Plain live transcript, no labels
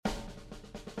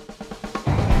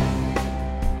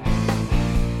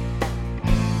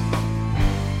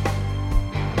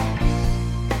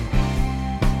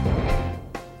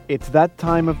It's that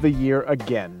time of the year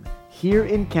again. Here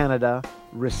in Canada,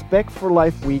 Respect for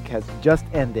Life Week has just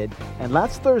ended, and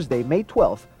last Thursday, May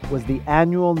 12th, was the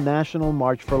annual National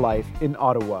March for Life in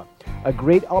Ottawa. A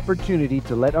great opportunity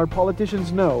to let our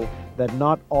politicians know that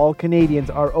not all Canadians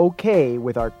are okay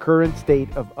with our current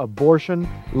state of abortion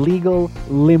legal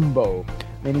limbo.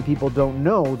 Many people don't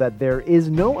know that there is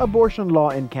no abortion law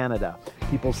in Canada.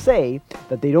 People say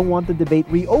that they don't want the debate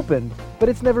reopened, but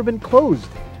it's never been closed.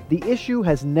 The issue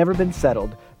has never been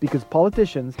settled because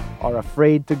politicians are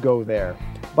afraid to go there.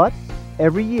 But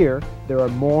every year, there are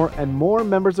more and more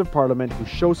members of parliament who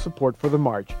show support for the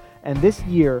march, and this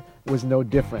year was no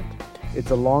different.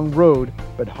 It's a long road,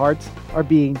 but hearts are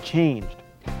being changed.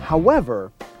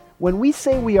 However, when we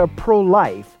say we are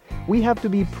pro-life, we have to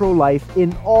be pro-life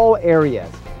in all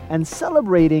areas, and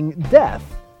celebrating death,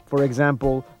 for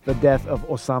example, the death of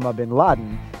Osama bin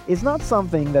Laden, is not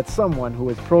something that someone who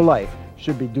is pro-life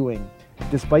should be doing,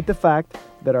 despite the fact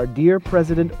that our dear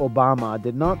President Obama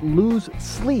did not lose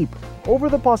sleep over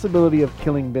the possibility of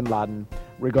killing bin Laden.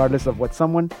 Regardless of what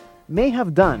someone may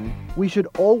have done, we should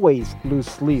always lose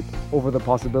sleep over the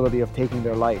possibility of taking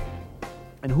their life.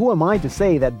 And who am I to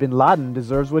say that bin Laden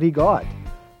deserves what he got?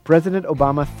 President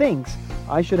Obama thinks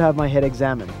I should have my head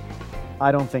examined.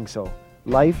 I don't think so.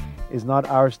 Life is not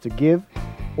ours to give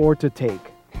or to take.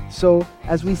 So,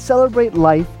 as we celebrate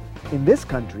life in this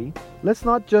country, let's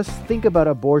not just think about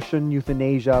abortion,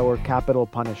 euthanasia, or capital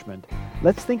punishment.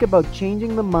 Let's think about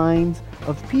changing the minds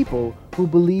of people who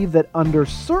believe that under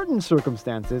certain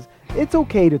circumstances, it's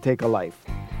okay to take a life.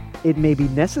 It may be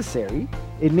necessary,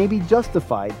 it may be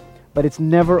justified, but it's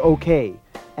never okay.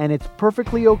 And it's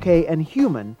perfectly okay and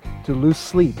human to lose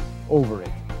sleep over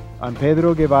it. I'm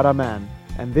Pedro Guevara Mann,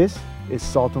 and this is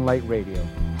Salt and Light Radio.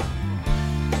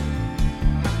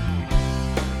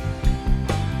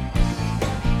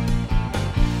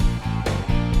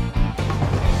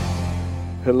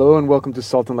 Hello and welcome to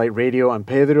Salt and Light Radio. I'm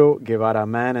Pedro Guevara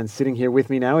Mann, and sitting here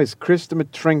with me now is Chris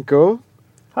Dmitrenko.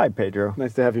 Hi, Pedro.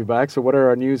 Nice to have you back. So what are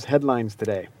our news headlines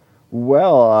today?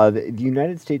 Well, the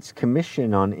United States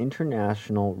Commission on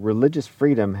International Religious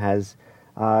Freedom has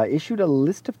issued a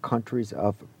list of countries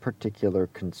of particular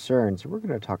concern. So we're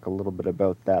going to talk a little bit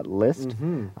about that list.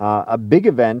 Mm-hmm. A big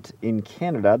event in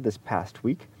Canada this past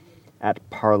week at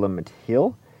Parliament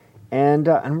Hill. And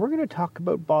we're going to talk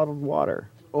about bottled water.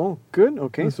 Oh, good.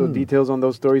 Okay, so details on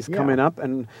those stories coming up.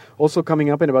 And also coming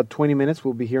up in about 20 minutes,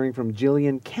 we'll be hearing from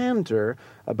Jillian Cantor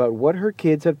about what her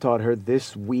kids have taught her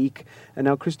this week. And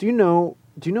now, Chris, do you know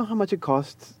how much it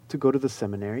costs to go to the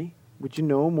seminary? Would you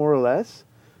know more or less?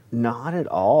 Not at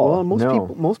all. Well,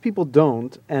 most people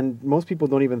don't, and most people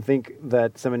don't even think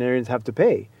that seminarians have to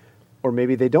pay. Or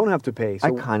maybe they don't have to pay. So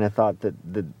I kind of thought that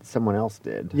someone else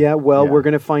did. Yeah, well, we're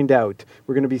going to find out.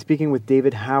 We're going to be speaking with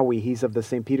David Howie. He's of the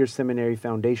St. Peter's Seminary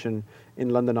Foundation in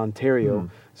London,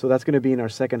 Ontario. So that's going to be in our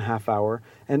second half hour.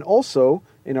 And also,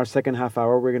 in our second half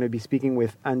hour, we're going to be speaking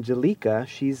with Angelica.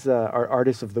 She's our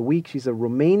Artist of the Week. She's a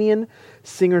Romanian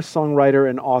singer-songwriter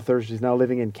and author. She's now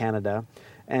living in Canada.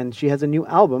 And she has a new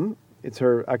album. It's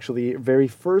her, actually, very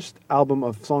first album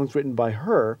of songs written by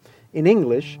her in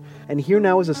English, and here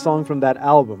now is a song from that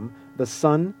album, The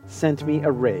Sun Sent Me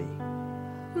a Ray.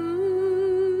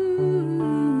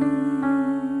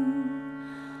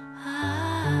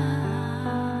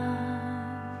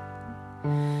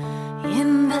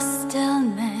 In the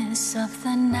stillness of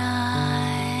the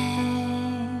night,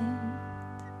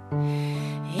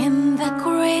 in the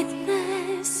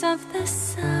greatness of the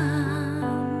sun,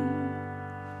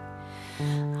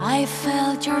 I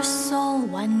felt your soul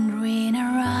wandering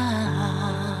around.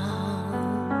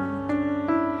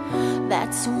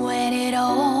 That's when it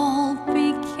all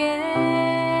began.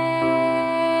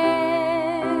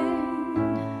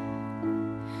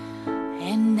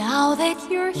 And now that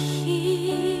you're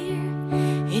here,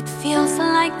 it feels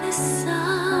like the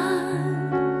sun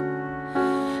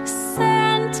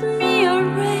sent me a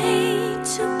ray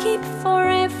to keep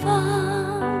forever.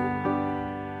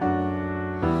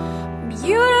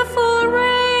 Beautiful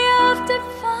ray of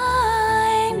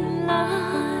divine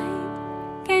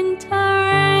light can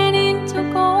turn into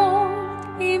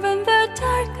gold even the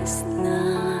darkest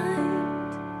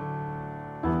night.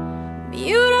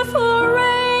 Beautiful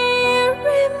ray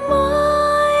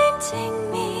reminding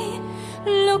me,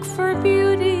 look for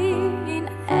beauty in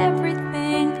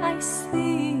everything I see.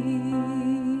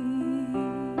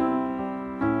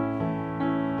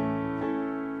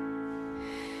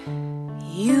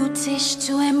 You teach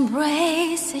to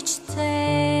embrace each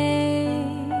day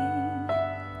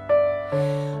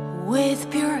with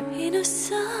pure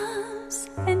innocence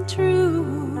and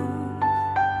truth.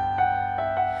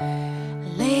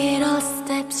 Little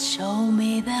steps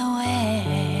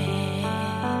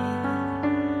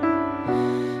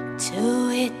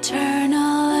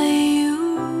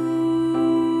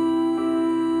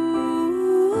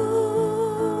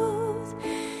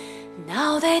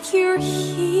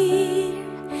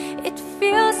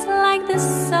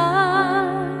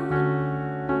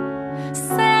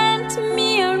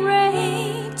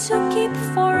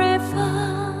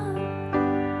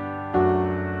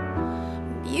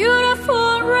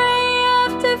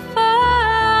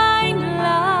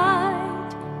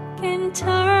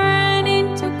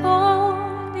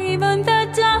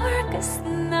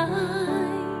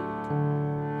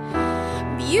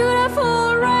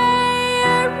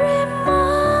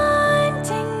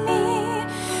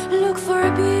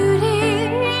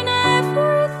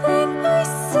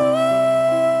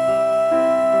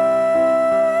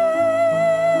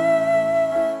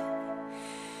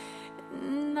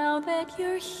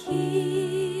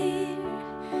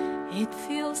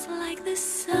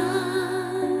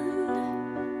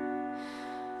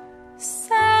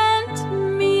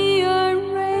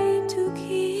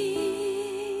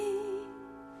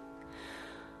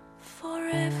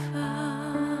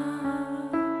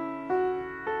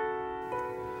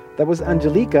That was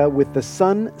Angelica with The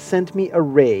Sun Sent Me a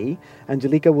Ray.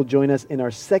 Angelica will join us in our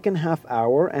second half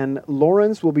hour, and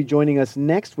Lawrence will be joining us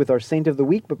next with our Saint of the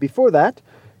Week. But before that,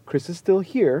 Chris is still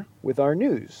here with our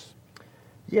news.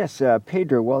 Yes,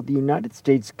 Pedro, well, the United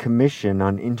States Commission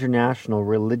on International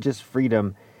Religious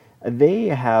Freedom, they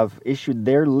have issued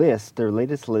their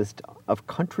latest list of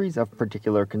countries of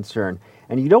particular concern.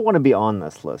 And you don't want to be on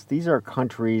this list. These are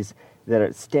countries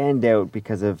that stand out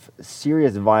because of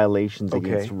serious violations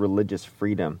against religious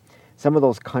freedom. Some of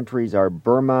those countries are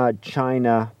Burma,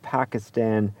 China,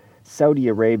 Pakistan, Saudi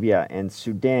Arabia, and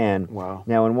Sudan. Wow.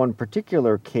 Now, in one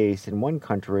particular case, in one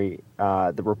country,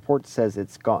 the report says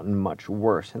it's gotten much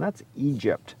worse, and that's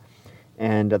Egypt.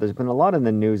 And there's been a lot in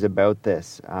the news about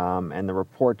this, and the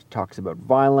report talks about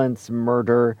violence,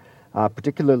 murder,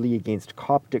 particularly against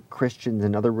Coptic Christians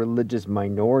and other religious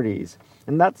minorities.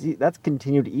 And that's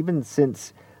continued even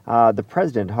since the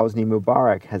president, Hosni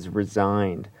Mubarak, has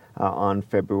resigned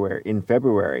in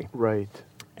February. Right.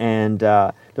 And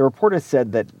the report has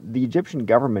said that the Egyptian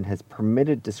government has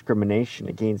permitted discrimination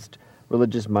against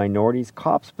religious minorities,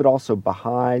 Copts, but also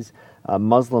Baha'is,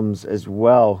 Muslims as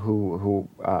well, who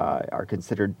are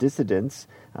considered dissidents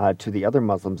to the other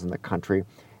Muslims in the country.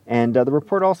 And the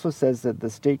report also says that the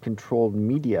state-controlled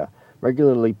media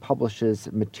regularly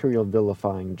publishes material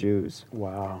vilifying Jews.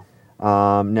 Wow.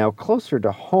 Now, closer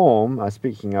to home,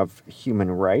 speaking of human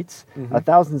rights,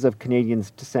 thousands of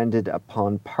Canadians descended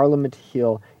upon Parliament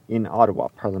Hill in Ottawa.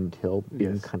 Parliament Hill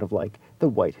being kind of like the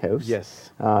White House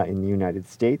in the United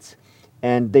States.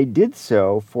 And they did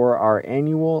so for our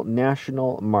annual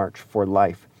National March for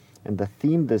Life. And the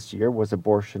theme this year was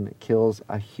Abortion Kills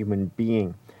a Human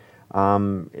Being.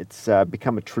 It's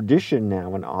become a tradition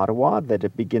now in Ottawa that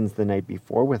it begins the night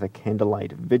before with a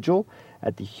candlelight vigil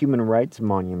at the Human Rights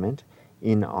Monument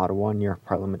in Ottawa near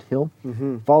Parliament Hill,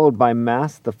 followed by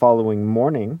Mass the following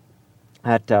morning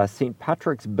at St.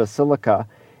 Patrick's Basilica,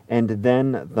 and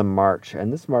then the march.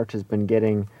 And this march has been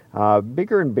getting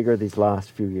bigger and bigger these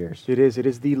last few years. It is. It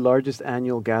is the largest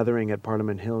annual gathering at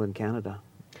Parliament Hill in Canada.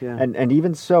 Yeah. And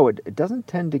even so, it doesn't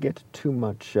tend to get too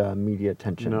much media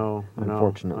attention,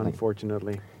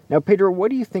 unfortunately. Now, Pedro,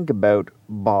 what do you think about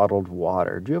bottled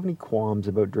water? Do you have any qualms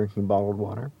about drinking bottled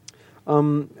water? I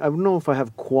don't know if I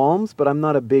have qualms, but I'm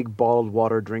not a big bottled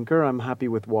water drinker. I'm happy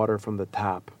with water from the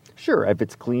tap. Sure, if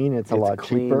it's clean, it's a lot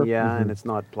cheaper. Yeah, and it's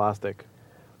not plastic.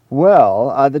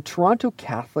 Well, the Toronto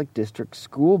Catholic District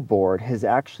School Board has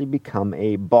actually become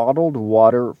a bottled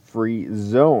water-free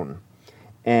zone.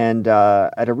 And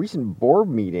at a recent board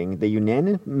meeting, they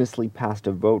unanimously passed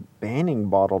a vote banning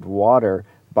bottled water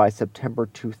by September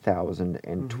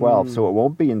 2012. So it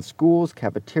won't be in schools,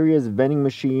 cafeterias, vending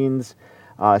machines,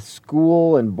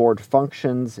 school and board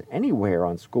functions, anywhere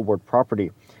on school board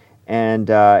property. And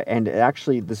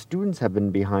actually, the students have been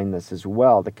behind this as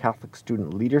well. The Catholic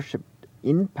Student Leadership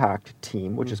Impact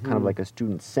Team, which is kind of like a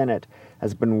student senate,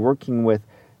 has been working with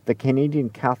the Canadian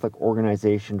Catholic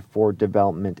Organization for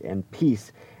Development and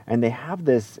Peace, and they have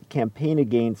this campaign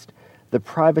against the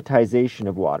privatization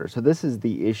of water. So this is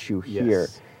the issue here.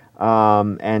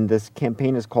 And this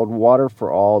campaign is called Water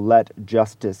for All, Let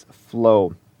Justice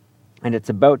Flow. And it's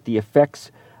about the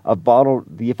effects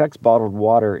bottled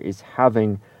water is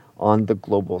having on the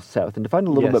global south. And to find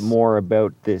a little bit more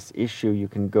about this issue, you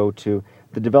can go to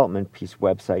the Development Peace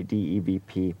website,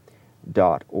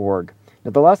 devp.org. Now,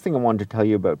 the last thing I wanted to tell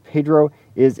you about, Pedro,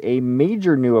 is a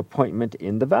major new appointment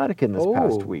in the Vatican this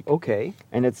past week. Okay.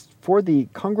 And it's for the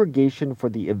Congregation for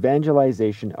the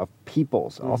Evangelization of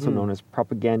Peoples, also known as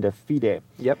Propaganda Fide.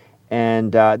 Yep.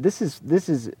 And this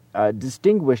is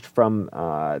distinguished from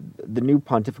the new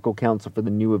Pontifical Council for the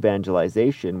New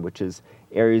Evangelization, which is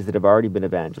areas that have already been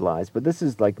evangelized. But this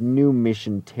is like new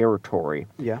mission territory.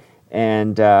 Yeah.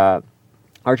 And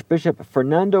Archbishop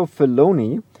Fernando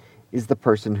Filoni is the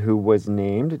person who was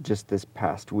named just this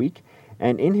past week.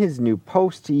 And in his new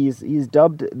post, he's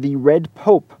dubbed the Red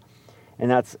Pope. And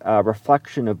that's a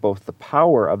reflection of both the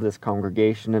power of this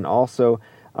congregation and also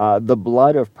the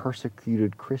blood of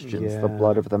persecuted Christians, the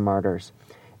blood of the martyrs.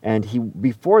 And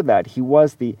before that, he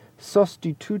was the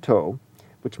Sostituto,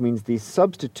 which means the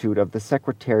substitute of the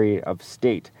Secretary of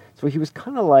State. So he was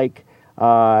kind of like,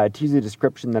 to use a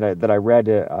description that I read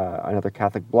another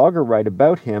Catholic blogger write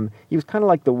about him, he was kind of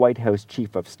like the White House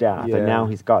Chief of Staff, and now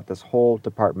he's got this whole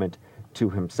department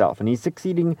to himself. And he's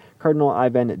succeeding Cardinal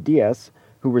Ivan Diaz,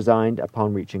 who resigned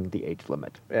upon reaching the age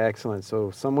limit. Excellent.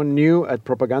 So someone new at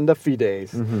Propaganda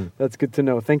Fides. That's good to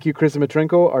know. Thank you, Chris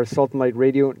Matrenko, our Salt and Light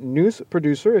Radio news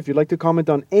producer. If you'd like to comment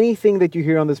on anything that you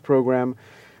hear on this program,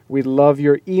 we'd love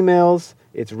your emails.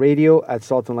 It's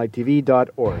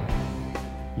radio@saltandlighttv.org.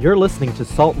 You're listening to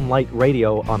Salt and Light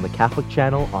Radio on the Catholic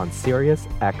Channel on Sirius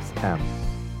XM.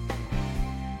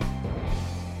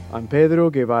 I'm Pedro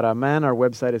Guevara Man. Our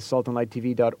website is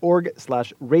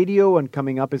saltandlighttv.org/radio, and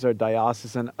coming up is our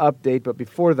diocesan update. But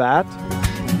before that,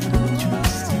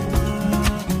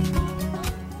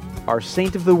 our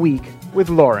Saint of the Week with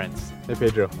Lawrence. Hey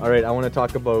Pedro. All right, I want to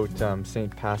talk about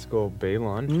St. Paschal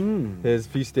Baylon. His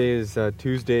feast day is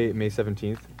Tuesday, May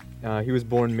 17th. He was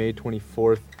born May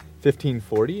 24th,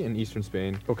 1540 in eastern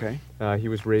Spain. Okay. He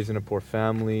was raised in a poor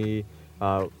family,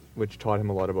 which taught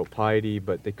him a lot about piety,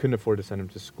 but they couldn't afford to send him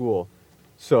to school.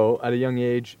 So at a young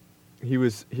age, he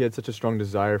had such a strong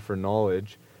desire for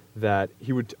knowledge that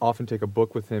he would often take a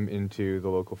book with him into the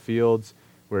local fields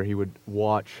where he would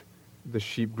watch the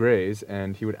sheep graze,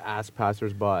 and he would ask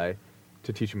passers-by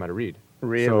to teach him how to read.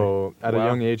 Really? So at Wow. a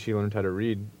young age, he learned how to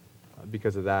read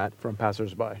because of that. From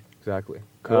passers-by. Exactly.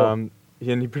 Cool.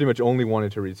 And he pretty much only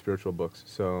wanted to read spiritual books,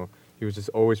 so he was just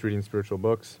always reading spiritual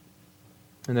books.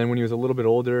 And then when he was a little bit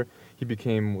older, he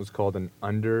became what's called an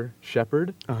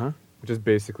under-shepherd, Uh-huh. which is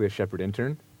basically a shepherd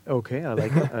intern. Okay, I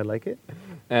like it. I like it.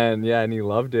 And he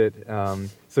loved it.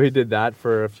 So he did that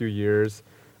for a few years.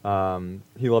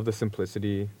 He loved the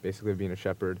simplicity, basically, of being a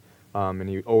shepherd. And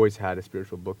he always had a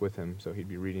spiritual book with him, so he'd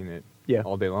be reading it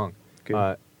all day long.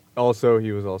 Good. Also,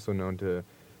 he was also known to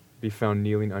be found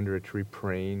kneeling under a tree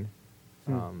praying.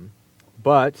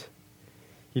 But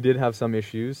he did have some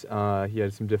issues. He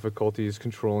had some difficulties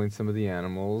controlling some of the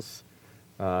animals.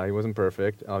 He wasn't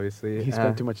perfect, obviously. He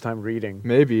spent too much time reading.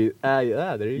 Maybe.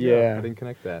 Yeah, there you go. Yeah. I didn't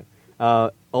connect that.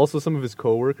 Also, some of his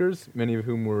co-workers, many of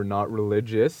whom were not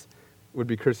religious, would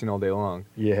be cursing all day long.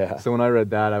 Yeah. So when I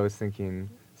read that, I was thinking,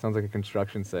 sounds like a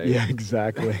construction site. Yeah,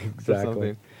 exactly. or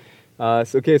Exactly.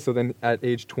 something. So then at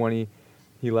age 20,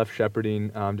 he left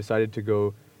shepherding, decided to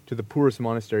go to the poorest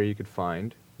monastery he could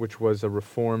find, which was a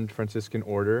Reformed Franciscan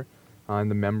order, and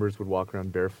the members would walk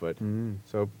around barefoot.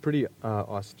 So pretty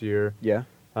austere. Yeah.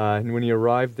 And when he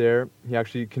arrived there, he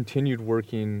actually continued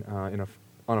working on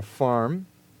a farm,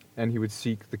 and he would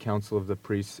seek the counsel of the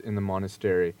priests in the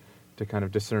monastery to kind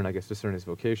of discern his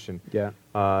vocation. Yeah.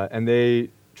 And they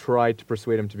tried to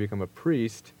persuade him to become a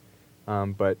priest,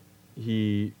 but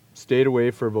he stayed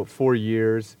away for about 4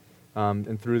 years,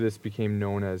 and through this became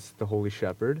known as the Holy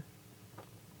Shepherd.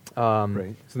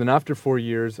 Right. So then after 4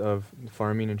 years of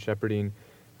farming and shepherding,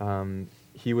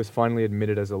 he was finally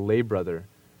admitted as a lay brother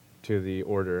to the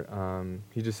order.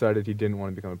 He decided he didn't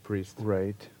want to become a priest.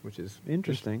 Right. Which is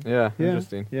Interesting.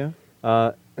 interesting. Yeah.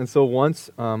 And so once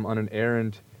on an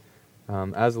errand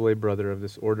as a lay brother of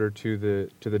this order to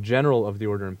the general of the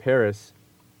order in Paris,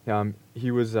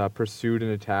 he was pursued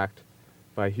and attacked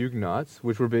by Huguenots,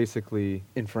 which were basically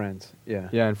In France.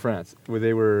 Yeah. in France, where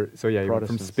they were he went from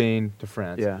Protestants. Spain to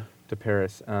France Yeah. to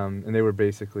Paris, and they were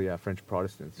basically French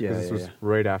Protestants. 'Cause Yeah, this yeah, was yeah.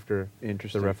 right after the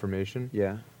Interesting. Reformation.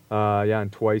 Yeah. And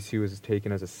twice he was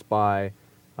taken as a spy,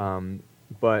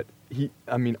 but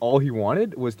all he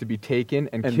wanted was to be taken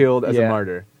and killed as a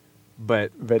martyr.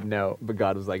 But no.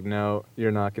 God was like, no,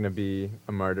 you're not going to be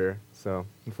a martyr. So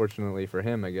unfortunately for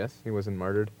him, I guess, he wasn't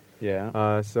martyred.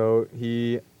 Yeah. So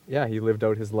he lived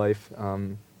out his life.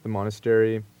 The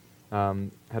monastery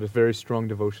had a very strong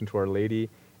devotion to Our Lady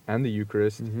and the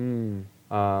Eucharist.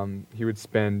 He would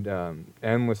spend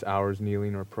endless hours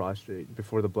kneeling or prostrate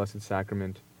before the Blessed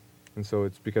Sacrament. And so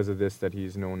it's because of this that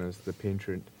he's known as the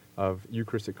patron of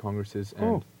Eucharistic congresses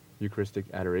and Eucharistic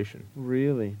adoration.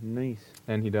 Really nice.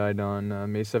 And he died on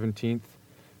May 17th,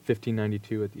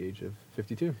 1592 at the age of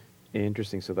 52.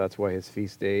 Interesting. So that's why his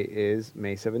feast day is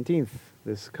May 17th,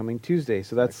 this coming Tuesday.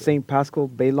 So that's St. Paschal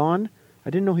Baylon. I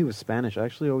didn't know he was Spanish. I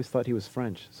actually always thought he was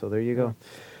French. So there you go.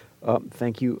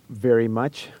 Thank you very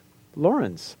much,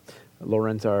 Lawrence.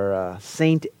 Lawrence, our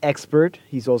saint expert.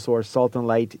 He's also our Salt and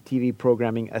Light TV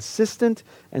programming assistant.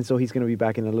 And so he's going to be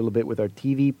back in a little bit with our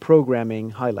TV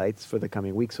programming highlights for the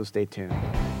coming week. So stay tuned.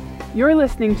 You're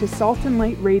listening to Salt and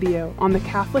Light Radio on the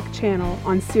Catholic Channel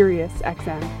on Sirius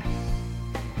XM.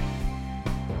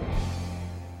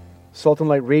 Salt and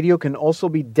Light Radio can also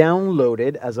be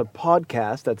downloaded as a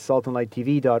podcast at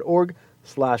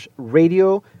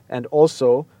saltandlighttv.org/radio and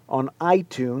also on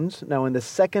iTunes. Now, in the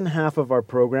second half of our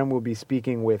program, we'll be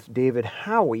speaking with David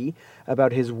Howie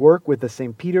about his work with the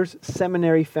St. Peter's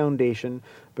Seminary Foundation.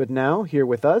 But now, here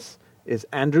with us is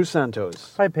Andrew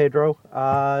Santos. Hi, Pedro.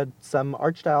 Some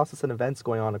archdiocesan events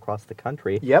going on across the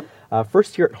country. Yep.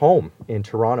 First, here at home in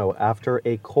Toronto, after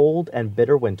a cold and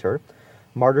bitter winter,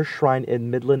 Martyrs Shrine in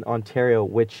Midland, Ontario,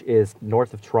 which is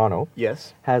north of Toronto,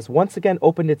 Yes. has once again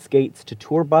opened its gates to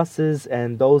tour buses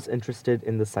and those interested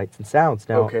in the sights and sounds.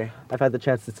 Now, Okay. I've had the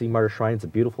chance to see Martyrs Shrine. It's a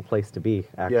beautiful place to be,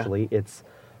 actually. It's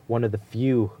one of the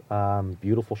few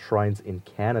beautiful shrines in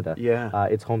Canada. Yeah.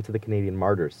 It's home to the Canadian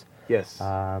Martyrs. Yes.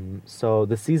 So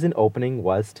the season opening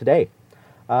was today.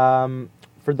 For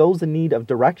those in need of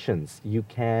directions, you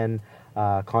can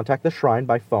contact the shrine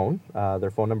by phone. Their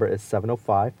phone number is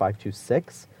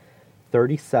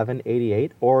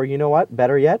 705-526-3788. Or you know what?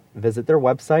 Better yet, visit their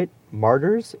website,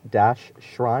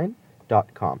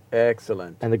 martyrs-shrine.com.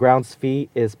 Excellent. And the grounds fee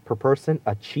is per person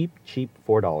a cheap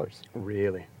 $4.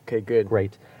 Really? Okay, good.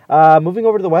 Great. Moving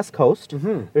over to the West Coast,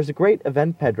 there's a great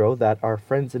event, Pedro, that our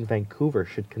friends in Vancouver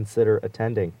should consider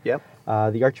attending. Yep.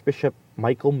 The Archbishop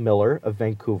Michael Miller of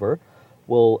Vancouver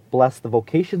will bless the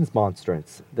Vocations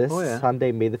Monstrance this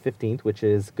Sunday, May the 15th, which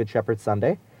is Good Shepherd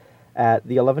Sunday, at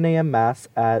the 11 a.m. Mass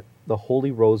at the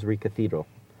Holy Rosary Cathedral.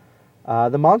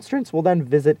 The Monstrance will then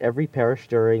visit every parish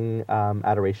during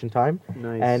adoration time,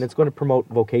 Nice. and it's going to promote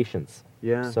vocations.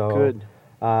 Yeah, So, good.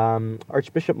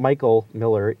 Archbishop Michael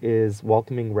Miller is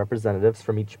welcoming representatives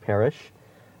from each parish,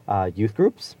 youth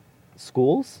groups,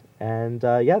 schools, and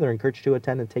they're encouraged to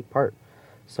attend and take part.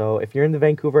 So if you're in the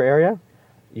Vancouver area,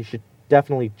 you should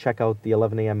definitely check out the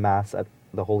 11 a.m. Mass at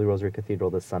the Holy Rosary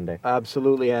Cathedral this Sunday.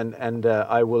 Absolutely, and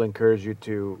I will encourage you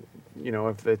to,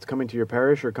 if it's coming to your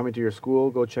parish or coming to your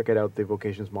school, go check it out, the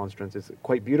Vocations Monstrance. It's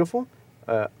quite beautiful,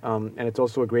 and it's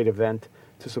also a great event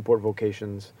to support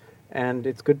vocations. And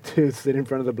it's good to sit in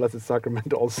front of the Blessed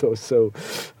Sacrament also, so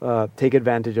take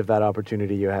advantage of that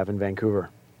opportunity you have in Vancouver.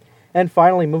 And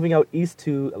finally, moving out east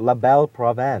to La Belle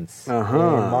Province in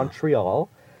Montreal,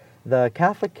 the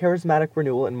Catholic Charismatic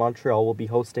Renewal in Montreal will be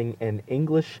hosting an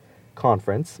English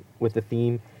conference with the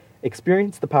theme,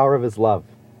 Experience the Power of His Love.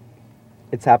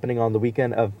 It's happening on the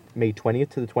weekend of May 20th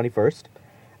to the 21st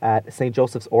at St.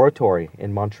 Joseph's Oratory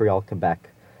in Montreal, Quebec.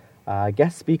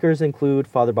 Guest speakers include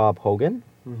Father Bob Hogan,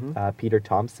 Peter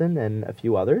Thompson, and a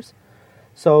few others.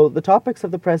 So the topics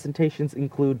of the presentations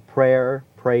include prayer,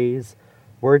 praise,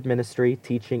 word ministry,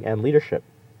 teaching, and leadership.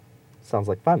 Sounds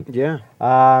like fun. Yeah.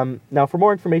 Now, for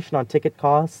more information on ticket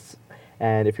costs,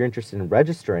 and if you're interested in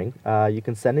registering, you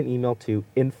can send an email to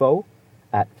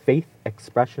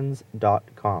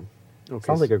info@faithexpressions.com. Okay.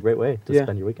 Sounds like a great way to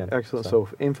spend your weekend. Excellent. So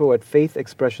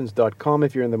info@faithexpressions.com.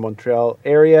 If you're in the Montreal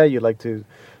area, you'd like to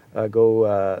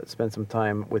go spend some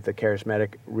time with the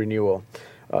Charismatic Renewal.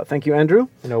 Thank you, Andrew.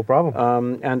 No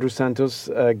problem. Andrew Santos,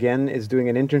 again, is doing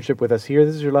an internship with us here.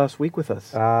 This is your last week with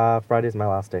us. Friday's my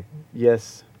last day.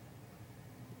 Yes.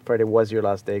 Friday was your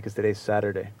last day because today's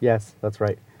Saturday. Yes, that's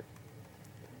right.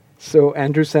 So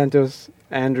Andrew Santos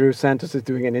is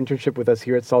doing an internship with us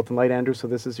here at Salt and Light, Andrew, so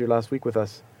this is your last week with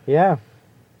us. Yeah.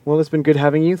 Well, it's been good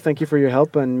having you. Thank you for your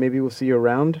help, and maybe we'll see you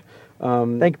around.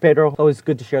 Thank you, Pedro. Always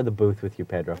good to share the booth with you,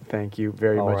 Pedro. Thank you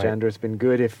very All much, right. Andrew. It's been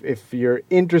good. If you're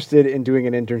interested in doing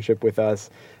an internship with us,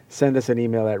 send us an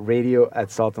email at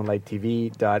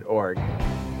radio@saltandlighttv.org.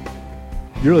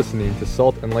 You're listening to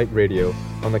Salt and Light Radio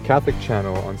on the Catholic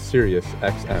channel on Sirius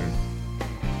XM.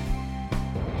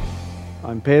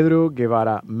 I'm Pedro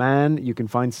Guevara Mann. You can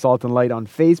find Salt and Light on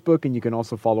Facebook, and you can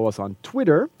also follow us on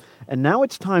Twitter. And now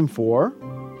it's time for...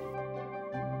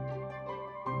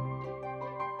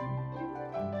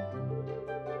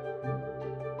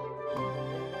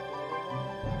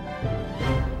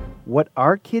 What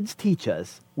Our Kids Teach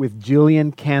Us with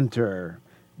Julian Cantor.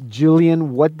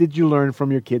 Julian, what did you learn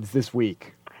from your kids this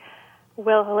week?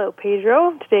 Well, hello,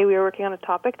 Pedro. Today we are working on a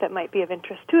topic that might be of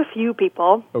interest to a few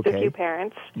people, to Okay. a few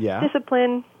parents. Yeah.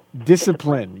 Discipline.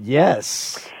 Discipline,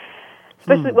 yes.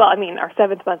 Especially, well, I mean, our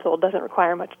 7-month-old doesn't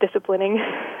require much disciplining.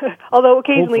 Although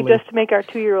occasionally, Hopefully. just to make our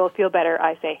 2-year-old feel better,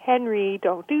 I say, Henry,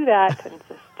 don't do that, and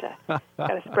just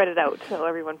kind of spread it out so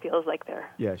everyone feels like they're...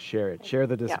 Yeah, share it. Share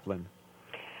the discipline.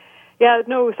 Yeah,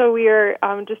 no, so we are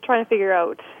just trying to figure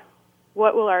out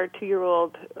what will our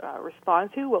 2-year-old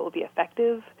respond to, what will be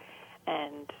effective,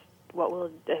 and what will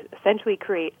essentially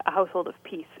create a household of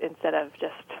peace instead of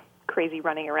just crazy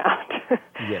running around.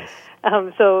 Yes.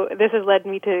 So this has led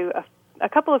me to a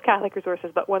couple of Catholic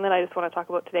resources, but one that I just want to talk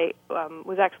about today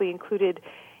was actually included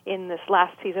in this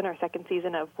last season, our second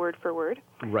season of Word for Word.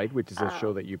 Right, which is a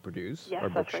show that you produce, Yes, our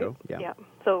book that's right. show. Yeah.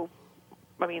 So,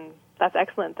 I mean, that's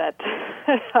excellent that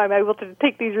I'm able to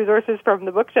take these resources from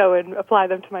the book show and apply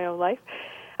them to my own life.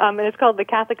 And it's called The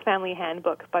Catholic Family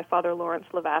Handbook by Father Lawrence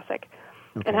Levasic.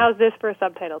 Okay. And how's this for a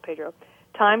subtitle, Pedro?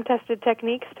 Time-tested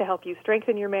techniques to help you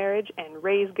strengthen your marriage and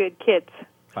raise good kids.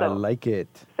 So, I like it.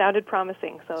 sounded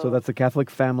promising. So that's the Catholic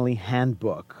Family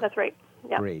Handbook. That's right.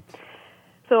 Yeah. Great.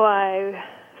 So I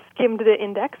skimmed the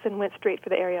index and went straight for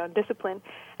the area on discipline.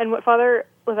 And what Father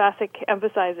Levasic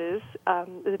emphasizes,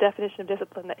 the definition of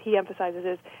discipline that he emphasizes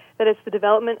is that it's the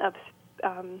development of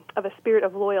a spirit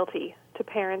of loyalty to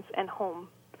parents and home.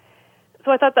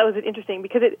 I thought that was interesting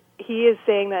because he is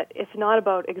saying that it's not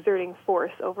about exerting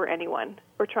force over anyone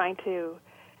or trying to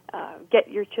get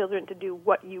your children to do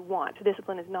what you want.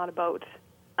 Discipline is not about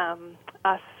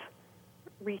us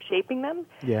reshaping them,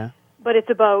 but it's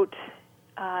about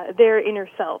their inner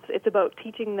selves. It's about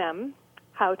teaching them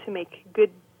how to make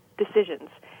good decisions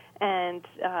and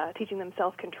teaching them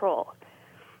self-control.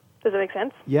 Does that make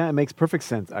sense? Yeah, it makes perfect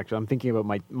sense, actually. I'm thinking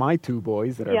about my two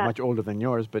boys that are much older than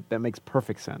yours, but that makes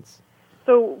perfect sense.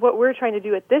 So what we're trying to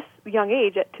do at this young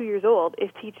age, at 2 years old,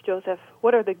 is teach Joseph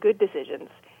what are the good decisions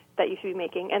that you should be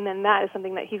making, and then that is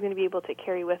something that he's going to be able to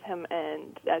carry with him,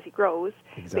 and as he grows,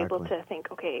 be able to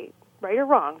think, okay, right or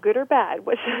wrong, good or bad,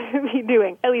 what should I be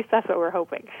doing? At least that's what we're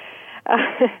hoping.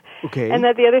 Okay. And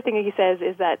that the other thing he says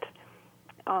is that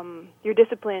your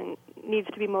discipline needs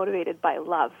to be motivated by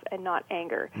love and not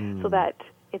anger, so that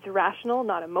it's rational,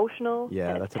 not emotional,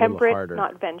 and it's temperate,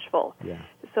 not vengeful. Yeah.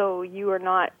 So you're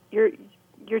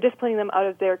disciplining them out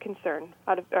of their concern,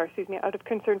 out of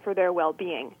concern for their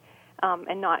well-being,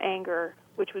 and not anger,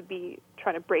 which would be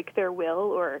trying to break their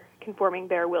will or conforming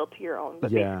their will to your own.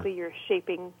 But basically, you're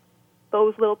shaping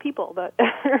those little people that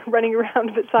are running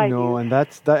around beside you. No, and I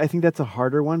think that's a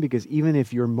harder one, because even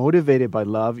if you're motivated by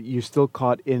love, you're still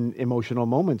caught in emotional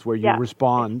moments where you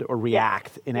respond or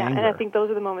react in anger. And I think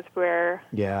those are the moments where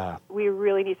we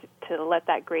really need to let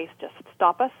that grace just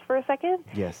stop us for a second.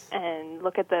 Yes. And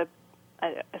look at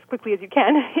as quickly as you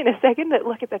can in a second, but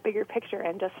look at the bigger picture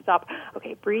and just stop.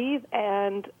 Okay, breathe,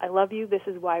 and I love you. This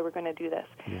is why we're going to do this.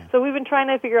 Yeah. So we've been trying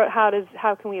to figure out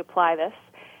how can we apply this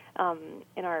as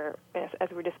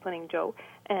we're disciplining Joe.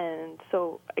 And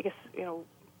so I guess,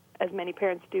 as many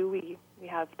parents do, we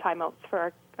have timeouts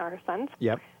for our sons.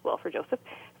 Yep. Well, for Joseph,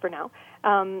 for now.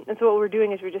 And so what we're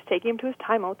doing is we're just taking him to his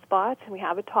timeout spot, and we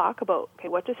have a talk about, okay,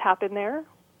 what just happened there?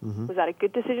 Mm-hmm. Was that a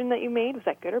good decision that you made? Was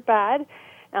that good or bad?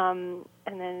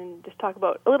 And then just talk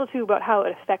a little too about how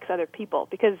it affects other people,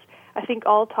 because I think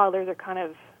all toddlers are kind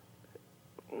of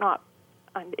not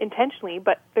intentionally,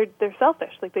 but they're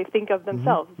selfish. Like, they think of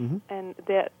themselves, and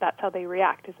that's how they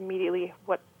react, is immediately,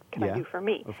 what can I do for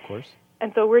me? Of course.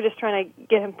 And so we're just trying to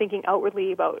get him thinking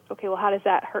outwardly about, okay, well, how does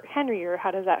that hurt Henry, or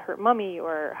how does that hurt Mummy,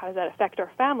 or how does that affect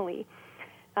our family?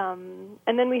 And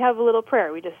then we have a little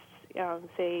prayer. We just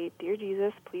say, Dear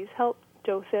Jesus, please help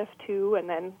Joseph too, and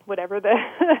then whatever the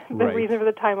reason for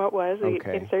the timeout was, we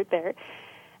insert there.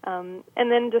 And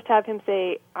then just have him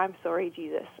say, I'm sorry,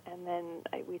 Jesus. And then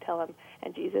we tell him,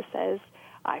 and Jesus says,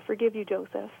 I forgive you,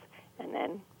 Joseph. And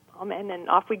then, amen, and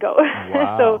off we go.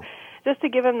 Wow. So just to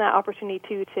give him that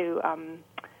opportunity to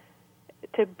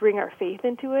bring our faith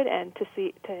into it, and to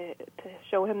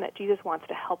show him that Jesus wants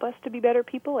to help us to be better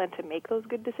people and to make those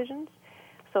good decisions.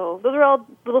 So those are all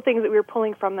little things that we were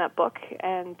pulling from that book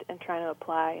and trying to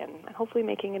apply and hopefully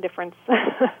making a difference.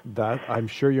 That I'm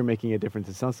sure you're making a difference.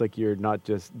 It sounds like you're not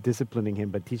just disciplining him,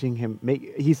 but teaching him.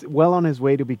 He's well on his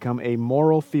way to become a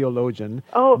moral theologian,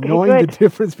 knowing the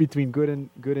difference between good and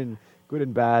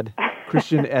bad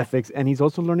Christian ethics, and he's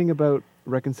also learning about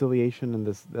reconciliation, and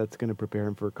that's going to prepare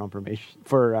him for confirmation,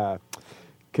 for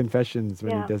confessions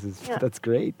when he does his. Yeah. That's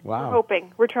great. Wow. We're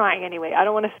hoping. We're trying anyway. I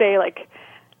don't want to say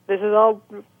this is all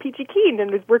peachy keen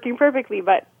and it's working perfectly,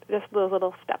 but just those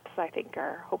little steps, I think,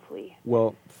 are hopefully...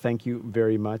 Well, thank you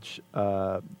very much.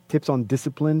 Tips on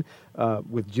discipline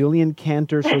with Jillian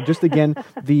Cantor. So just again,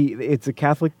 it's a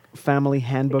Catholic Family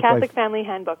Handbook. Catholic Family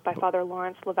Handbook by Father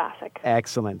Lawrence Levasic.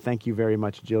 Excellent. Thank you very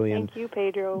much, Jillian. Thank you,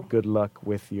 Pedro. Good luck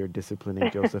with your disciplining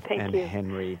Joseph and you.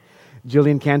 Henry.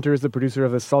 Jillian Cantor is the producer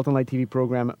of the Salt and Light TV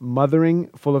program Mothering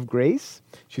Full of Grace.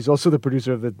 She's also the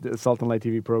producer of the Salt and Light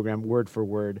TV program Word for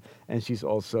Word, and she's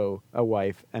also a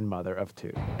wife and mother of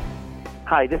two.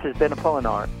 Hi, this is Ben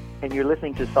Apollinar, and you're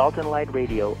listening to Salt and Light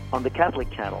Radio on the Catholic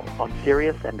Channel on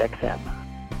Sirius and XM.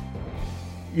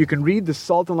 You can read the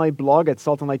Salt and Light blog at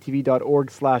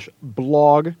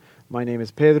saltandlighttv.org/blog. My name is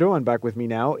Pedro, and back with me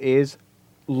now is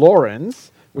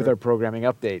Lawrence with our programming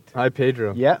update. Hi,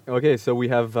 Pedro. Yeah. Okay, so we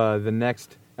have the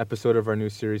next episode of our new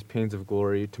series, Pains of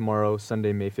Glory, tomorrow,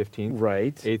 Sunday, May 15th.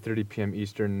 Right. 8:30 p.m.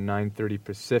 Eastern, 9:30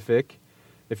 Pacific.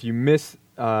 If you miss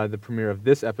the premiere of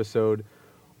this episode,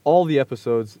 all the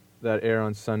episodes that air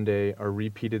on Sunday are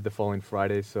repeated the following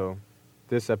Friday, so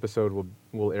this episode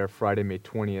will air Friday, May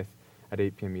 20th at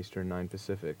 8 p.m. Eastern, 9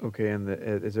 Pacific. Okay, and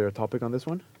is there a topic on this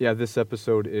one? Yeah, this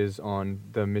episode is on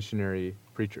the missionary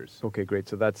preachers. Okay, great.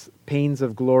 So that's Pains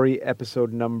of Glory,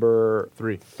 episode number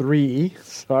 3.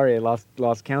 Sorry, I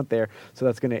lost count there. So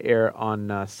that's going to air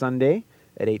on Sunday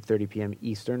at 8:30 p.m.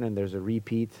 Eastern, and there's a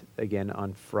repeat again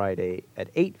on Friday at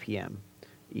 8 p.m.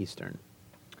 Eastern.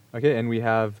 Okay, and we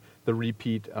have the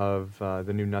repeat of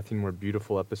the new Nothing More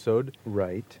Beautiful episode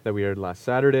Right. that we aired last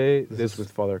Saturday. This is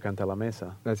with Father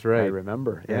Cantalamessa. That's right. I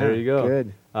remember. Yeah, There you go.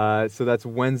 Good. So that's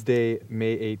Wednesday,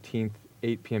 May 18th,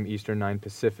 8 p.m. Eastern, 9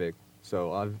 Pacific.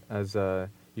 So as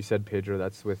you said, Pedro,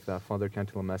 that's with Father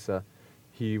Cantalamessa.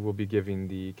 He will be giving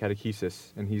the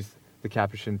catechesis, and he's the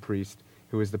Capuchin priest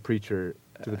who is the preacher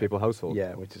to the papal household.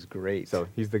 Yeah, which is great. So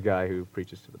he's the guy who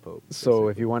preaches to the Pope. So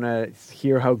if you want to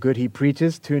hear how good he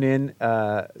preaches, tune in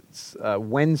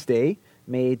Wednesday,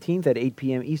 May 18th at 8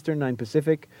 p.m. Eastern, 9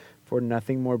 Pacific for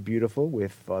Nothing More Beautiful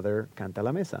with Father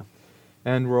Cantalamessa.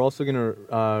 And we're also going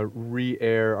to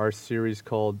re-air our series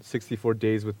called 64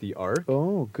 Days with the Ark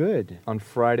Oh, good. on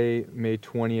Friday, May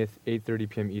 20th, 8:30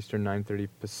 p.m. Eastern, 9:30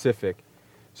 Pacific.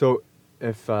 So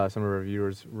if some of our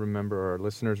viewers remember, or our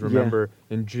listeners remember,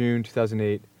 in June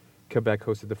 2008, Quebec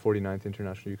hosted the 49th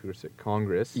International Eucharistic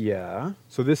Congress. Yeah.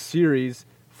 So this series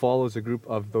follows a group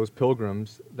of those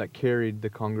pilgrims that carried the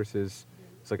Congress's,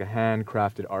 it's like a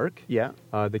handcrafted ark. Yeah.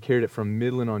 They carried it from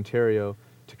Midland, Ontario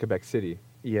to Quebec City,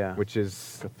 Yeah. which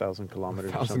is 1,000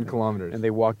 kilometers. 1,000 kilometers. And they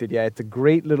walked it. Yeah, it's a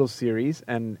great little series.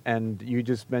 And you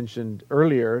just mentioned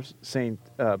earlier Saint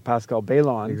Pascal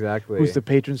Bellon, Exactly. who's the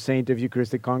patron saint of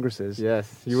Eucharistic Congresses.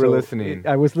 Yes, you were listening.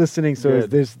 I was listening. So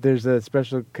Good. there's a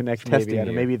special connection. Testing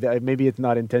Maybe you. maybe it's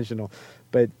not intentional,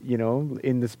 but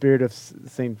in the spirit of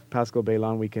Saint Pascal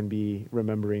Bellon, we can be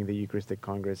remembering the Eucharistic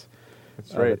Congress.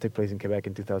 That's right. That took place in Quebec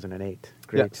in 2008.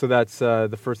 Great. Yeah, so that's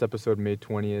the first episode, May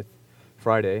 20th,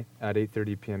 Friday at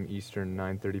 8:30 p.m. Eastern,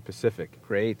 9:30 Pacific.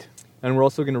 Great. And we're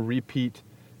also going to repeat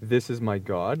This Is My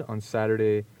God on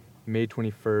Saturday, May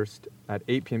 21st at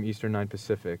 8 p.m. Eastern, 9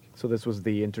 Pacific. So this was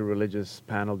the interreligious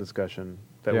panel discussion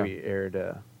that Yeah. we aired,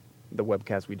 the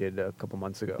webcast we did a couple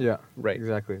months ago. Yeah, Right.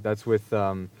 exactly. That's with,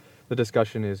 the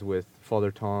discussion is with Father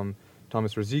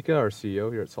Thomas Rosica, our CEO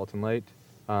here at Salt and Light,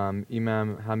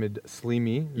 Imam Hamid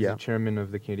Slimi, who's Yeah. the chairman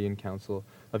of the Canadian Council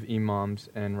of Imams,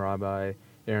 and Rabbi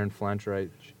Aaron Flantrich,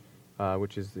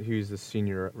 he's the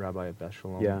senior rabbi at Beth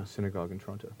Shalom Yeah. Synagogue in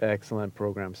Toronto. Excellent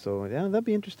program. So yeah, that'd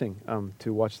be interesting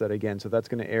to watch that again. So that's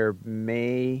going to air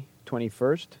May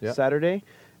 21st, Yeah. Saturday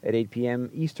at 8 p.m.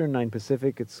 Eastern, 9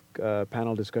 Pacific. It's a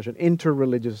panel discussion,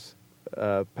 interreligious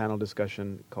panel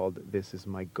discussion called This Is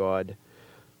My God.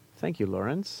 Thank you,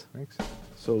 Lawrence. Thanks.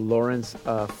 So Lawrence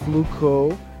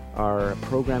Fluco, our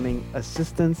programming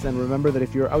assistants. And remember that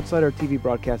if you're outside our TV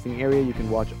broadcasting area, you can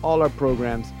watch all our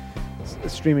programs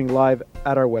streaming live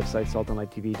at our website,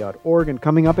 saltandlighttv.org. And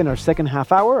coming up in our second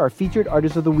half hour, our featured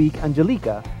artist of the week,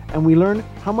 Angelica. And we learn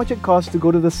how much it costs to go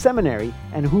to the seminary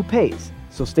and who pays.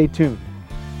 So stay tuned.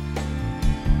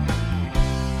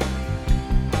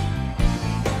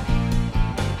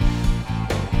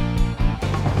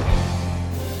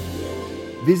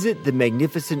 Visit the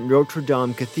magnificent Notre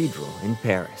Dame Cathedral in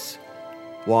Paris.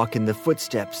 Walk in the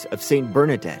footsteps of Saint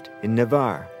Bernadette in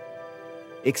Navarre.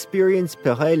 Experience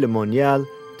Paray-le-Monial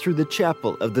through the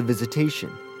Chapel of the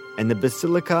Visitation and the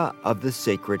Basilica of the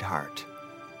Sacred Heart.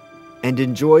 And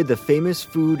enjoy the famous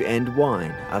food and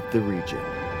wine of the region.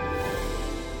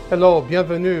 Hello,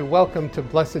 bienvenue, welcome to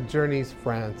Blessed Journeys,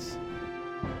 France.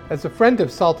 As a friend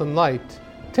of Salt and Light,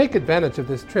 take advantage of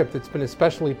this trip that's been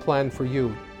especially planned for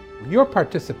you. Your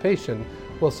participation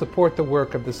will support the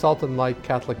work of the Salt and Light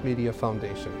Catholic Media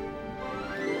Foundation.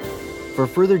 For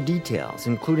further details,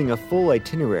 including a full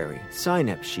itinerary,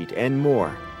 sign-up sheet, and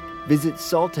more, visit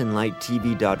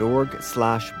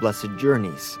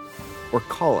saltandlighttv.org/blessedjourneys or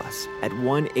call us at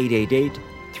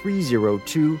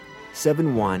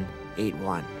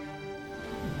 1-888-302-7181.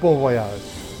 Bon voyage.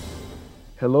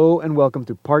 Hello and welcome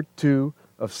to part 2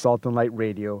 of Salt and Light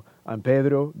Radio. I'm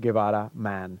Pedro Guevara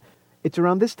Mann. It's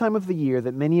around this time of the year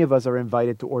that many of us are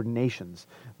invited to ordinations.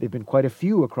 There have been quite a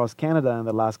few across Canada in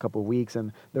the last couple of weeks,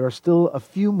 and there are still a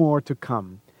few more to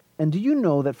come. And do you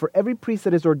know that for every priest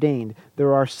that is ordained,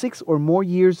 there are 6 or more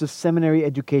years of seminary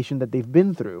education that they've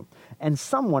been through, and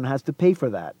someone has to pay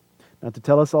for that? Now, to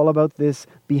tell us all about this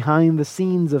behind the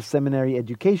scenes of seminary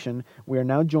education, we are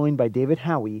now joined by David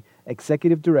Howie,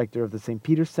 Executive Director of the St.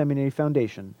 Peter's Seminary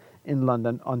Foundation in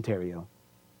London, Ontario.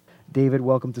 David,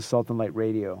 welcome to Salt and Light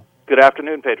Radio. Good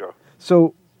afternoon, Pedro.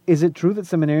 So, is it true that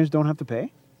seminarians don't have to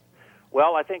pay?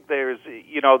 Well, I think there's,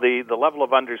 the level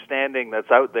of understanding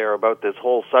that's out there about this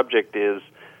whole subject is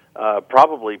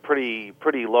probably pretty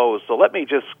low. So let me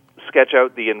just sketch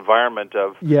out the environment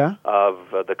of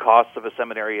the costs of a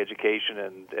seminary education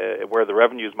and where the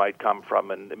revenues might come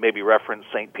from, and maybe reference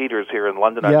St. Peter's here in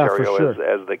London, Ontario,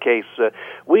 as the case.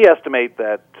 We estimate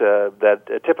that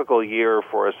a typical year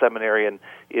for a seminarian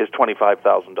is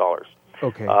 $25,000.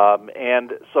 Okay.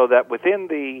 And so that within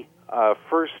the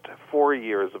first 4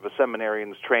 years of a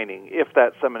seminarian's training, if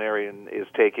that seminarian is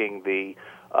taking the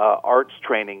arts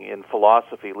training in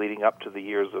philosophy leading up to the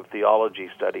years of theology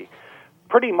study,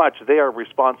 pretty much they are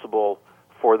responsible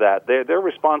for that. They're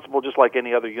responsible just like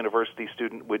any other university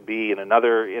student would be in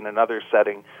another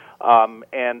setting,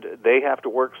 and they have to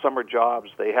work summer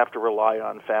jobs. They have to rely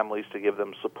on families to give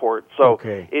them support. So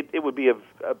it would be a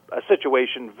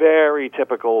situation very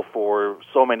typical for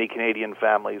so many Canadian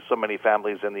families, so many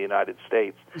families in the United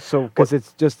States. So because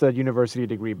it's just a university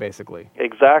degree, basically.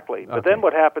 Exactly. But then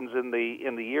what happens in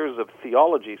the years of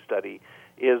theology study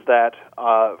is that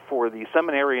for the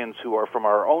seminarians who are from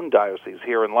our own diocese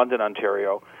here in London,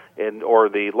 Ontario, or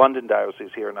the London Diocese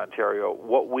here in Ontario,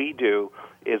 what we do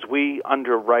is we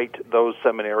underwrite those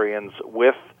seminarians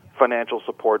with financial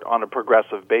support on a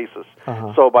progressive basis.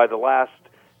 So by the last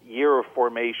year of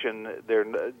formation,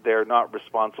 they're not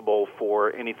responsible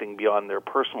for anything beyond their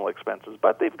personal expenses,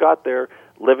 but they've got their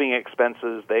living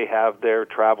expenses, they have their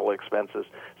travel expenses.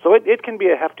 So it can be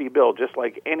a hefty bill, just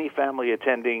like any family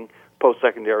attending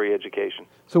post-secondary education.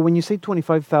 So when you say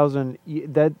 25,000,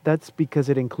 that's because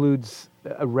it includes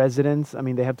a residence. I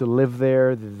mean, they have to live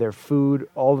there, their food,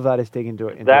 all of that is taken into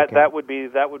account. That would be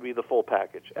the full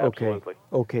package. Absolutely.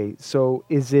 Okay. So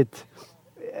is it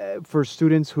for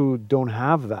students who don't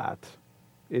have that?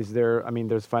 Is there? I mean,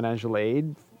 there's financial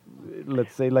aid.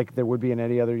 Let's say like there would be in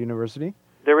any other university.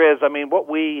 There is. I mean, what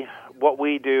we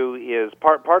do is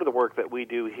part of the work that we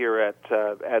do here at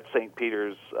St.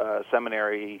 Peter's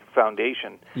Seminary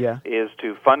Foundation is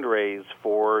to fundraise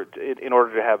in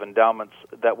order to have endowments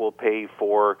that will pay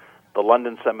for the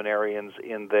London seminarians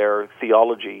in their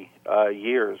theology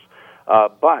years.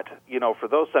 But for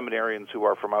those seminarians who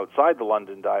are from outside the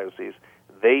London diocese,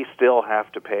 they still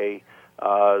have to pay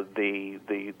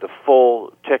the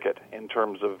full ticket in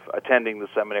terms of attending the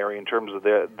seminary, in terms of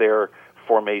their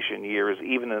formation years,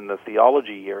 even in the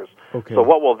theology years. So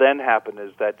what will then happen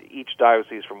is that each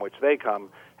diocese from which they come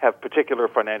have particular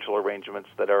financial arrangements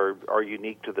that are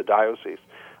unique to the diocese.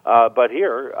 But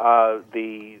here,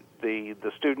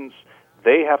 the students,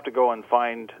 they have to go and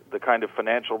find the kind of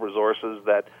financial resources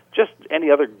that just any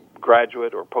other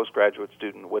graduate or postgraduate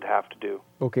student would have to do.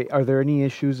 Okay. Are there any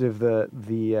issues if the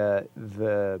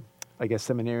I guess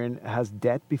seminarian has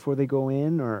debt before they go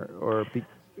in, or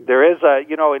There is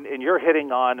and you're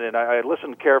hitting on, and I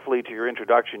listened carefully to your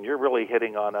introduction, you're really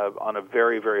hitting on a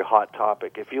very, very hot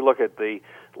topic. If you look at the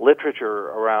literature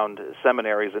around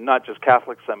seminaries, and not just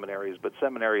Catholic seminaries, but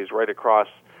seminaries right across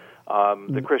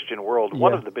the Christian world,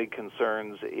 one of the big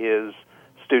concerns is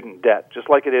student debt, just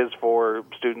like it is for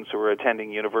students who are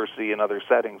attending university in other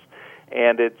settings.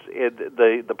 And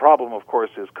the problem, of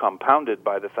course, is compounded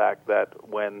by the fact that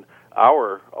when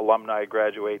our alumni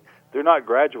graduate, they're not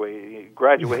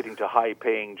graduating to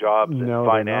high-paying jobs in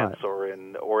finance or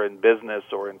in business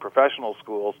or in professional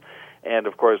schools, and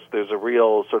of course there's a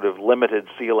real sort of limited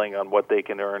ceiling on what they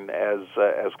can earn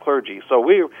as clergy. So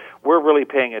we're really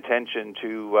paying attention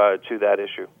to that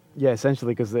issue. Yeah,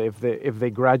 essentially, because if they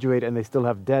graduate and they still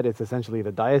have debt, it's essentially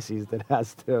the diocese that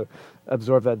has to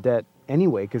absorb that debt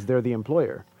anyway, because they're the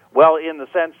employer. Well, in the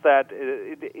sense that,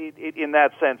 in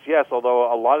that sense, yes.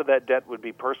 Although a lot of that debt would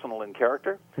be personal in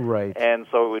character, right? And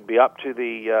so it would be up to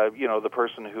the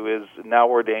person who is now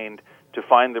ordained to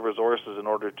find the resources in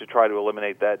order to try to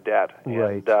eliminate that debt.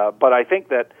 Right. And, but I think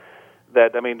that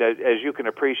I mean, as you can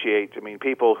appreciate, I mean,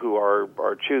 people who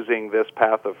are choosing this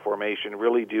path of formation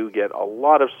really do get a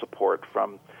lot of support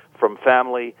from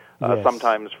family,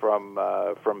 sometimes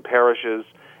from parishes,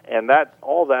 and that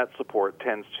all that support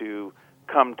tends to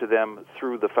come to them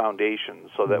through the foundation,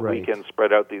 so that we can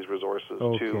spread out these resources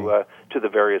to the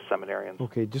various seminarians.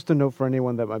 Okay, just a note for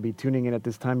anyone that might be tuning in at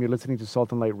this time. You're listening to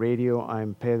Salt and Light Radio.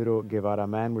 I'm Pedro Guevara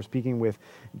Mann. We're speaking with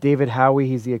David Howie.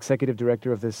 He's the executive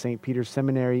director of the St. Peter's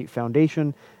Seminary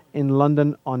Foundation in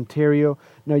London, Ontario.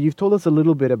 Now, you've told us a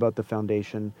little bit about the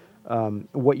foundation,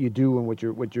 what you do and what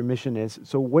your mission is.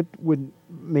 So what would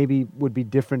be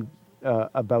different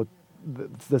about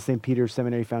the St. Peter's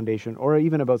Seminary Foundation, or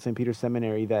even about St. Peter's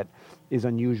Seminary, that is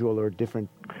unusual or different?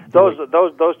 Those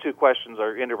two questions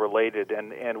are interrelated,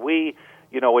 and we,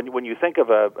 when you think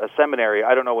of a seminary,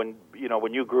 I don't know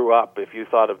when you grew up, if you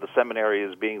thought of the seminary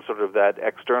as being sort of that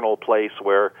external place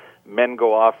where men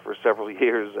go off for several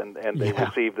years and they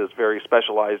receive this very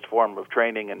specialized form of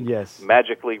training and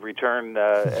magically return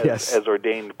as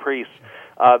ordained priests.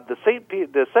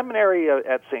 The seminary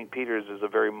at St. Peter's is a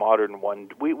very modern one.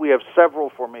 We have several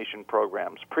formation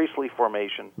programs: priestly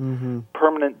formation,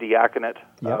 permanent diaconate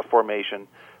formation,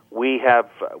 We have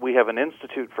an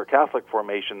Institute for Catholic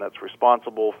Formation that's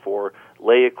responsible for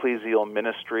lay ecclesial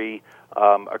ministry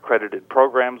accredited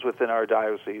programs within our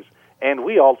diocese, and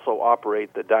we also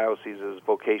operate the diocese's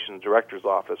vocation director's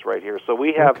office right here. So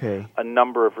we have a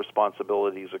number of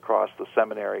responsibilities across the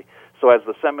seminary. So as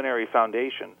the Seminary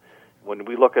Foundation, when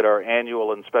we look at our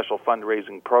annual and special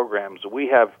fundraising programs, we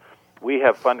have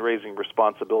fundraising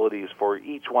responsibilities for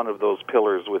each one of those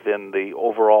pillars within the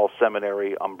overall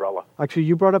seminary umbrella. Actually,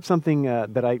 you brought up something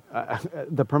that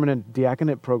the Permanent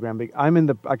Diaconate program. I'm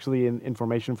in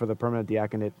information for the Permanent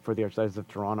Diaconate for the Archdiocese of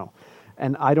Toronto,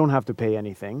 and I don't have to pay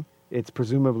anything. It's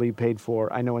presumably paid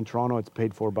for. I know in Toronto it's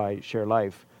paid for by Share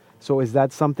Life. So is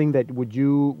that something that with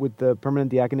the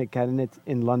Permanent Diaconate candidates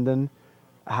in London,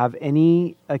 have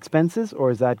any expenses,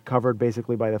 or is that covered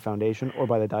basically by the foundation or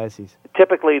by the diocese?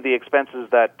 Typically, the expenses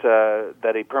that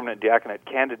a permanent diaconate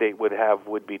candidate would have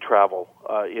would be travel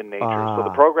in nature. So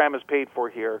the program is paid for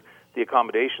here. The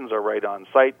accommodations are right on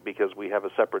site because we have a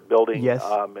separate building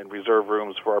and reserve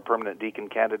rooms for our permanent deacon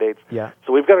candidates. Yeah.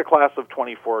 So we've got a class of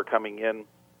 24 coming in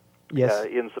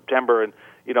in September, and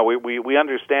we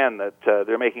understand that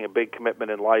they're making a big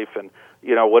commitment in life, and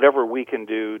whatever we can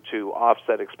do to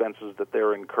offset expenses that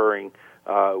they're incurring,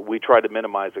 we try to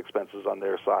minimize expenses on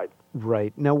their side.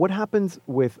 Right. Now, what happens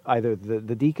with either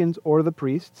the deacons or the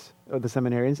priests or the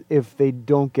seminarians if they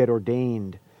don't get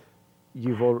ordained?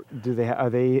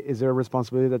 Is there a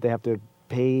responsibility that they have to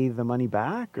pay the money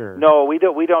back, or no? We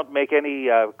don't make any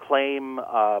claim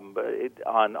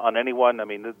on anyone. I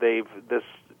mean,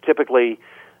 typically,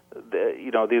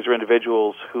 these are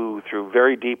individuals who, through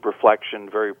very deep reflection,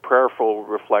 very prayerful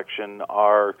reflection,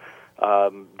 are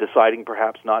deciding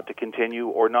perhaps not to continue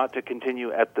or not to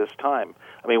continue at this time.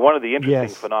 I mean, one of the interesting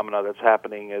phenomena that's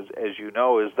happening, as you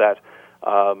know, is that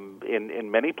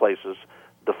in many places,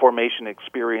 the formation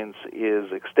experience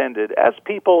is extended as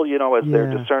people, as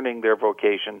they're discerning their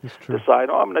vocation,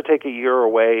 decide, I'm going to take a year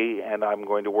away and I'm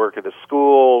going to work at a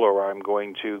school, or I'm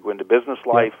going to go into business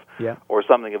life or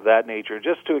something of that nature,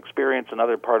 just to experience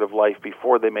another part of life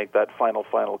before they make that final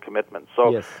commitment.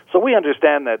 So we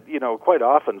understand that, quite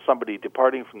often somebody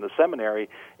departing from the seminary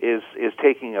is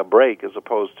taking a break as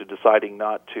opposed to deciding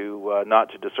not to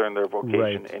discern their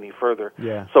vocation any further.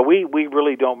 Yeah. So we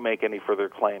really don't make any further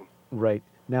claim. Right.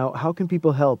 Now, how can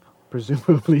people help?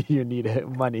 Presumably, you need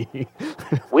money.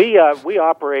 We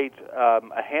operate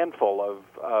a handful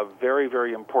of very,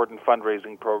 very important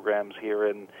fundraising programs here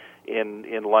in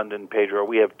London, Pedro.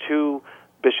 We have two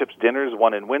bishops' dinners,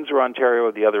 one in Windsor, Ontario,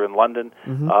 the other in London,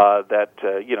 that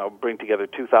bring together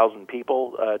 2,000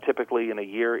 people typically in a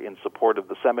year in support of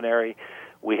the seminary.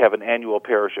 We have an annual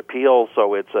parish appeal,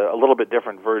 so it's a little bit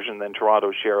different version than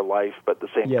Toronto Share Life, but the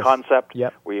same concept,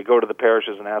 where you go to the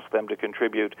parishes and ask them to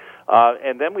contribute.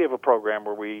 And then we have a program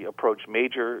where we approach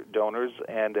major donors,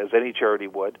 and as any charity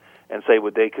would, and say,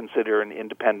 would they consider an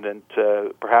independent,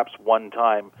 perhaps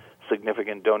one-time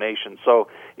significant donation. So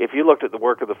if you looked at the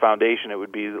work of the foundation, it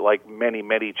would be like many,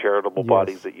 many charitable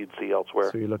bodies that you'd see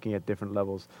elsewhere. So you're looking at different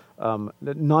levels.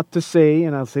 Not to say,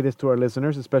 and I'll say this to our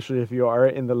listeners, especially if you are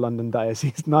in the London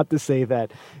diocese, not to say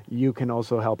that you can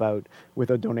also help out with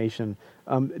a donation.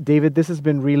 David, this has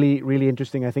been really, really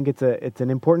interesting. I think it's an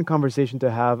important conversation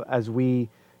to have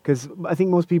because I think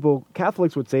most people,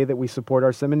 Catholics, would say that we support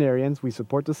our seminarians, we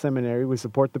support the seminary, we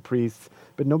support the priests,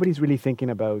 but nobody's really thinking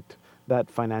about that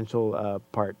financial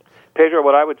part. Pedro,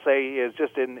 what I would say is,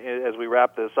 just as we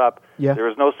wrap this up, there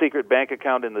is no secret bank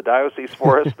account in the diocese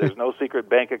for us. There's no secret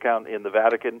bank account in the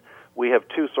Vatican. We have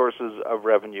two sources of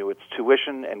revenue. It's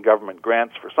tuition and government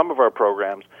grants for some of our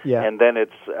programs, and then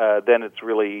it's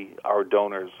really our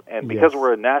donors. And because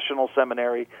we're a national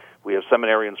seminary, we have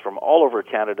seminarians from all over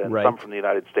Canada and some from the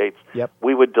United States.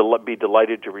 We would be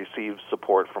delighted to receive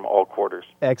support from all quarters.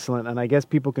 Excellent. And I guess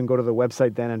people can go to the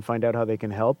website then and find out how they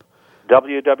can help.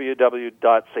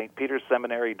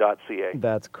 www.stpetersseminary.ca.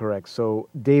 That's correct. So,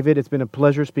 David, it's been a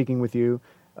pleasure speaking with you.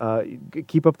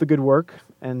 Keep up the good work,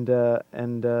 and Pedro,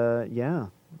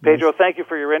 thank you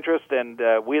for your interest, and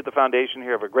we at the Foundation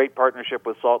here have a great partnership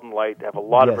with Salt and Light, have a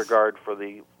lot of regard for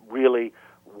the really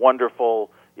wonderful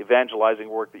evangelizing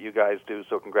work that you guys do,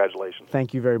 so congratulations.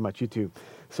 Thank you very much. You too.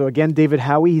 So again, David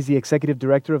Howie, he's the Executive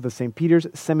Director of the St. Peter's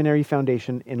Seminary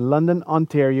Foundation in London,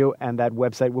 Ontario, and that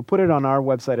website, we'll put it on our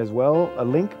website as well, a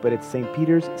link, but it's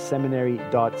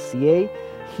stpetersseminary.ca.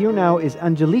 Here now is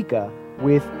Angelica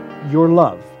with Your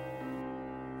Love.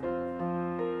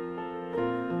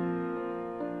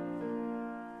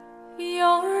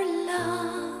 Your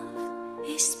love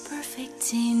is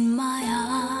perfect in my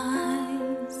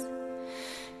eyes.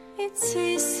 It's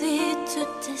easy to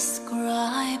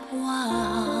describe why.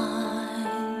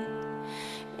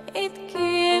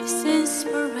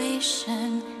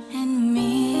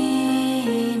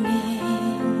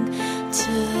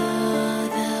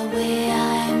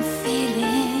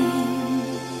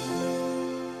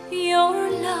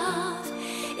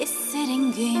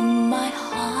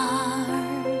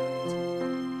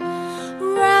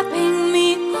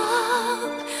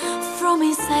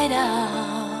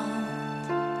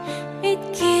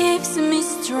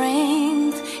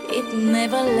 strength, it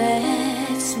never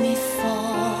lets me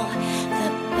fall.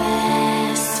 The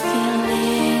best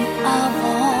feeling of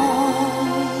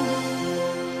all,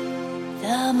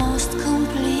 the most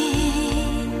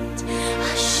complete,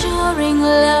 assuring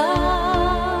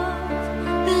love,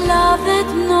 love that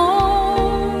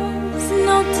knows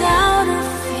no doubt or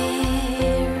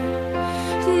fear.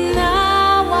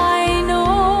 Now I know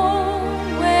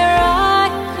where I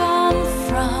come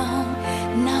from.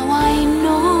 Now I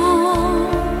know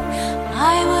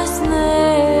I was never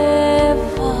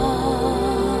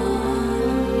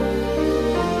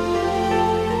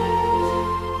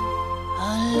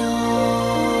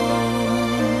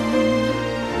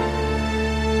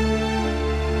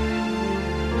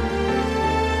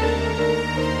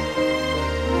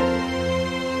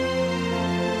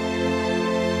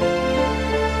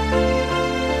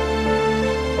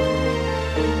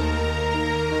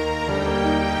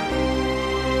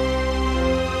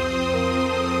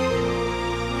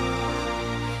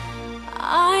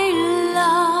I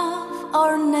love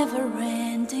our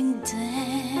never-ending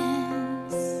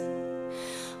dance,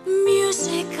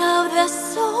 music of the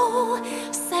soul,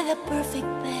 set a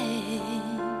perfect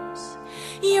pace.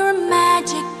 Your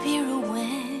magic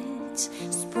pirouette,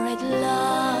 spread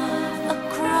love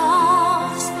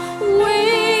across,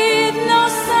 with no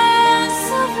sense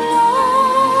of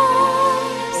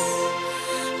loss.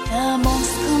 The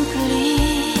most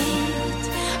complete,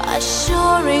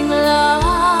 assuring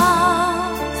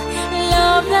love,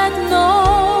 love that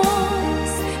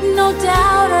knows no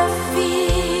doubt or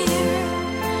fear.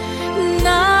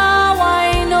 Now I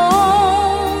know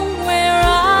where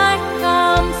I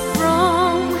come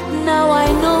from. Now I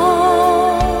know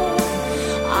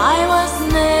I was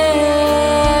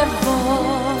never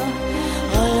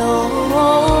alone.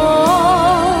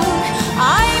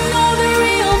 I know the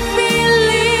real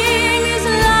feeling is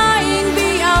lying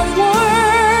beyond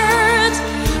words.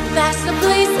 That's the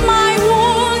place my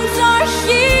wounds are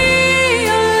healing.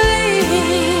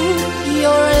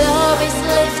 Your love is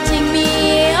lifting me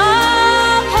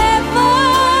up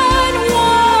heavenward,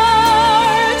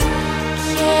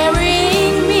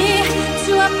 carrying me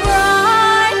to a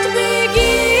bright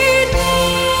beginning.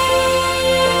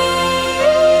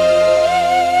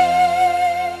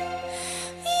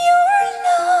 Your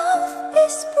love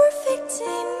is perfect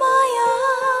in my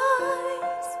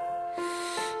eyes.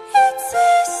 It's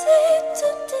easy to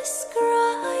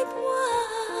describe why.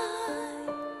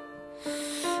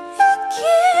 It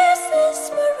gives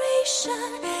inspiration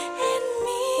and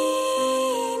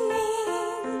meaning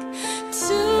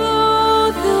to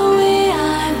the way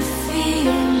I'm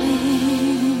feeling.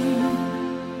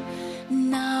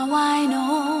 Now I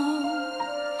know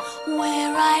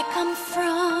where I come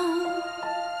from.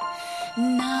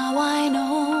 Now I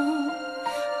know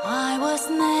I was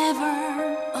never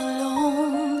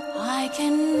alone. I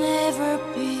can never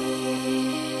be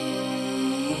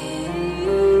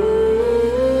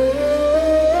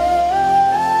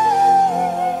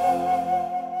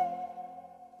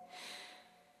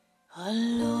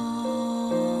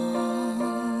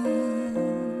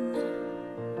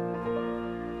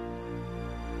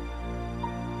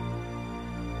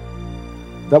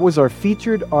alone. That was our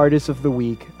featured artist of the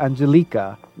week,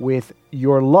 Angelica, with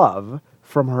Your Love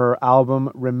from her album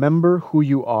Remember Who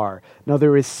You Are. Now,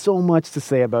 there is so much to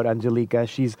say about Angelica.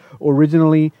 She's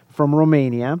originally from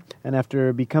Romania, and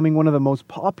after becoming one of the most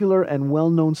popular and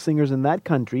well-known singers in that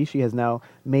country, she has now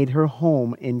made her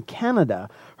home in Canada.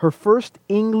 Her first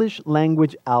English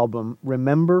language album,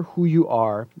 Remember Who You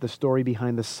Are, the story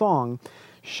behind the song,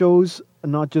 shows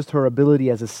not just her ability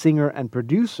as a singer and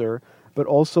producer, but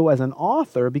also as an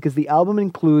author, because the album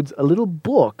includes a little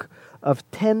book of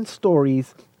 10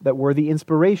 stories that were the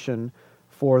inspiration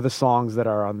for the songs that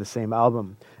are on the same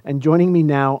album. And joining me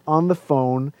now on the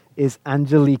phone is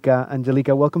Angelica.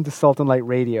 Angelica, welcome to Salt and Light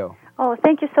Radio. Oh,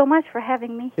 thank you so much for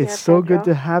having me here, It's so Pedro. good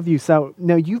to have you. So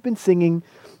now you've been singing,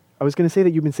 I was going to say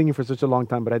that you've been singing for such a long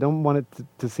time, but I don't want it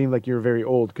to seem like you're very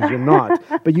old, because you're not.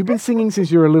 But you've been singing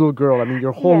since you were a little girl, I mean,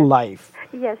 your whole Yes. life.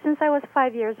 Yes, since I was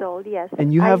 5 years old, yes.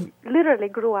 And you have- I literally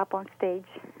grew up on stage.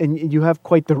 And you have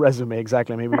quite the resume,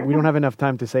 exactly. I mean, we don't have enough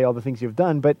time to say all the things you've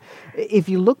done, but if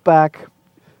you look back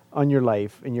on your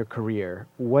life and your career,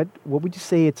 what would you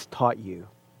say it's taught you?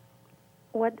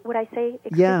 What would I say?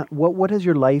 Yeah, what has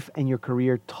your life and your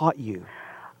career taught you?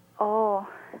 Oh,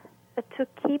 to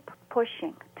keep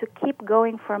pushing, to keep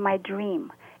going for my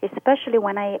dream, especially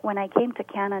when I came to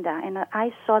Canada and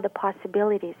I saw the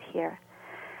possibilities here.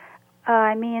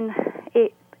 I mean,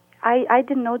 I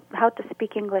didn't know how to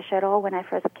speak English at all when I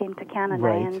first came to Canada,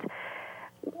 Right. and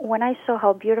when I saw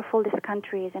how beautiful this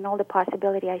country is and all the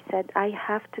possibility, I said, I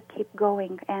have to keep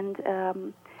going.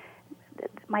 And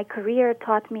my career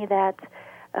taught me that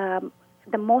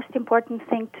the most important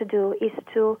thing to do is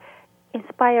to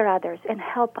inspire others and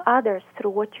help others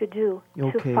through what you do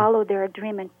to follow their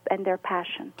dream and their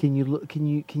passion. Can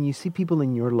you see people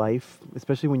in your life,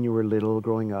 especially when you were little,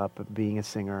 growing up, being a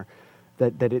singer,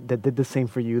 that did the same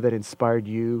for you, that inspired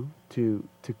you to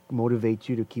motivate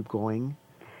you to keep going?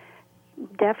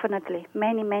 Definitely,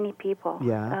 many people.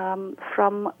 Yeah.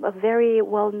 From a very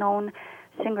well-known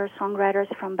singer-songwriters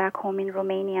from back home in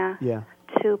Romania, yeah,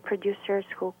 to producers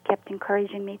who kept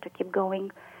encouraging me to keep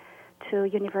going, to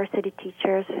university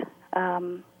teachers,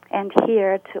 and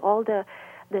here to all the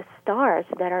stars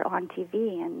that are on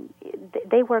TV, and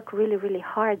they work really, really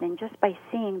hard, and just by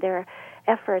seeing their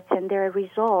efforts and their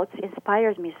results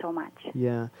inspires me so much.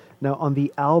 Yeah. Now, on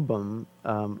the album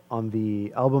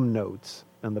notes,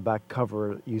 on the back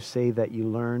cover, you say that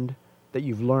you've learned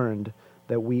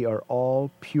that we are all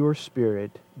pure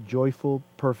spirit, joyful,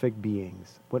 perfect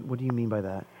beings. What do you mean by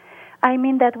that? I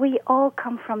mean that we all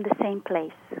come from the same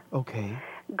place. Okay.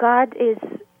 God is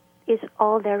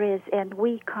all there is, and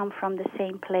we come from the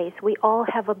same place. We all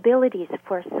have abilities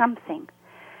for something.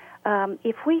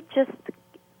 If we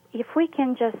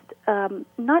can just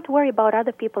not worry about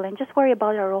other people and just worry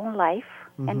about our own life,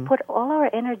 mm-hmm. and put all our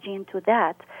energy into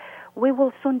that, we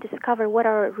will soon discover what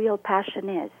our real passion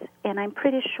is. And I'm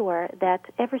pretty sure that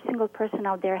every single person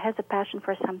out there has a passion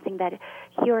for something that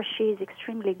he or she is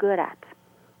extremely good at.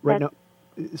 Right. Now,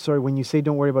 sorry, when you say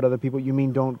don't worry about other people, you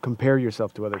mean don't compare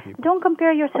yourself to other people? Don't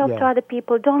compare yourself to other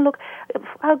people. Don't look.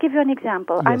 I'll give you an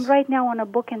example. Yes. I'm right now on a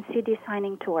book and CD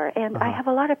signing tour, and I have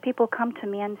a lot of people come to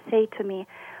me and say to me,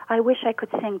 I wish I could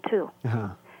sing too.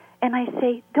 And I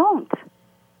say, Don't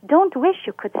wish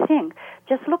you could sing.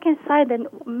 Just look inside, and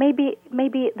maybe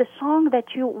the song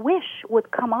that you wish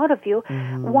would come out of you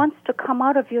wants to come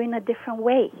out of you in a different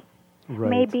way. Right.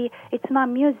 Maybe it's not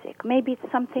music. Maybe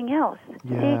it's something else.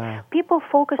 Yeah. See, people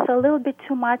focus a little bit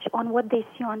too much on what they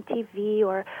see on TV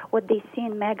or what they see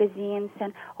in magazines,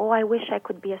 and, I wish I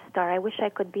could be a star. I wish I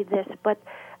could be this. But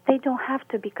they don't have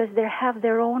to, because they have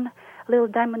their own little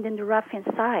diamond in the rough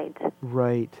inside.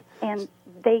 Right. And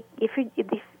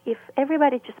if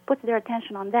everybody just puts their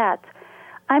attention on that,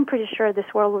 I'm pretty sure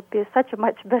this world would be such a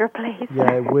much better place.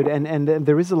 Yeah, it would. And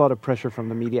there is a lot of pressure from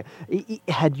the media.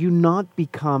 Had you not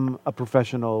become a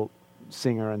professional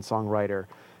singer and songwriter,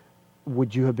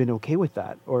 would you have been okay with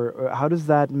that? Or how does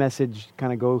that message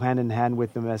kind of go hand in hand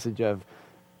with the message of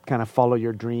kind of follow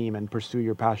your dream and pursue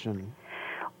your passion?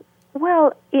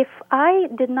 Well, if I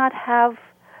did not have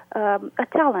a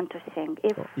talent to sing,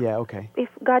 if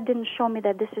God didn't show me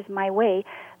that this is my way,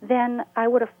 then I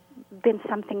would have been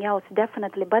something else,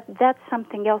 definitely. But that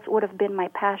something else would have been my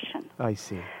passion. I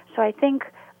see. So I think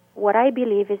what I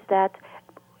believe is that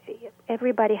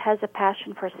everybody has a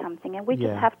passion for something, and we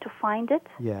just have to find it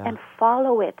and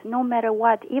follow it, no matter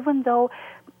what. Even though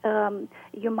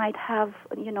you might have,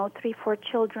 3-4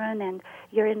 children, and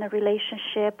you're in a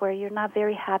relationship where you're not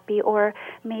very happy, or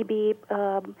maybe,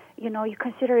 you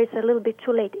consider it's a little bit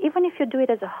too late. Even if you do it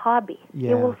as a hobby,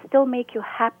 it will still make you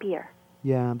happier.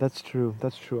 Yeah, that's true.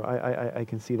 That's true. I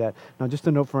can see that. Now, just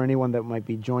a note for anyone that might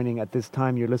be joining at this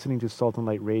time, you're listening to Salt and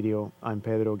Light Radio. I'm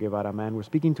Pedro Guevara Man. We're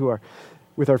speaking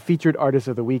with our featured artist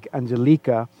of the week,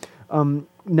 Angelica.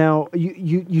 Now,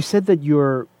 you said that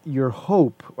your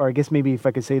hope, or I guess maybe if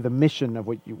I could say the mission of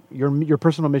what your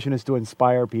personal mission is to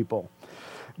inspire people.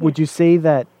 Yes. Would you say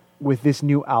that with this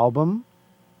new album,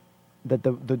 that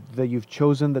that you've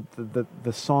chosen, that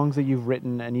the songs that you've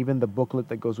written, and even the booklet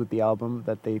that goes with the album,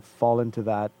 that they fall into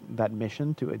that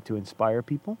mission to inspire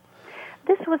people?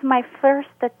 This was my first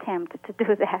attempt to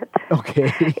do that.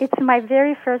 Okay. It's my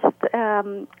very first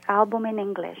album in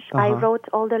English. I wrote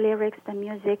all the lyrics, the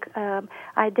music.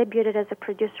 I debuted as a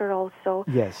producer also.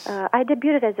 Yes. I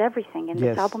debuted as everything in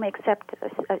this album except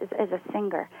as a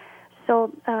singer.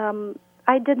 So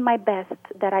I did my best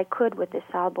that I could with this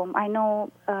album. I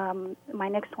know my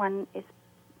next one is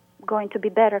going to be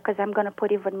better because I'm going to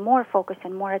put even more focus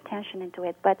and more attention into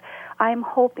it. But I'm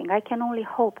hoping, I can only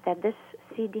hope that this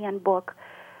CD and book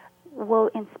will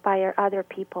inspire other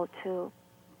people to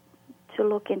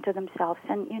look into themselves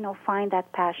and, find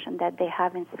that passion that they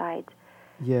have inside.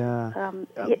 Yeah.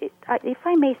 If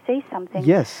I may say something.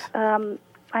 Yes.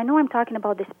 I know I'm talking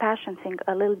about this passion thing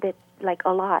a little bit, like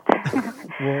a lot.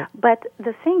 Yeah. But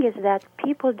the thing is that some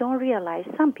people don't realize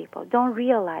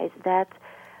that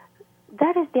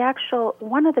is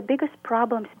one of the biggest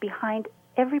problems behind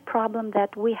every problem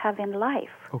that we have in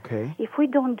life. Okay. If we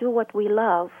don't do what we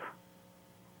love,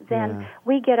 then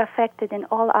we get affected in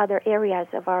all other areas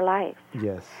of our lives.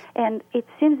 Yes. And it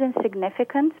seems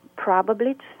insignificant,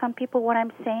 probably, to some people, what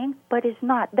I'm saying, but it's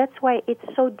not. That's why it's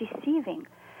so deceiving.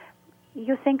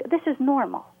 You think, this is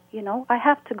normal, you know, I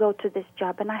have to go to this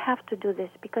job and I have to do this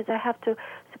because I have to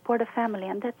support a family,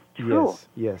 and that's true.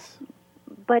 Yes.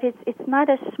 But it's not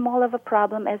as small of a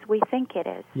problem as we think it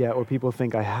is. Yeah, or people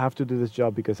think I have to do this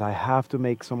job because I have to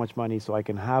make so much money so I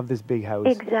can have this big house.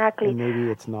 Exactly. And maybe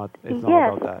it's not Yes.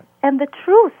 about that. And the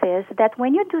truth is that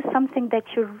when you do something that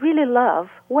you really love,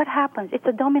 what happens? It's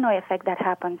a domino effect that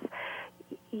happens.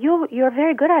 You're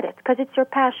very good at it because it's your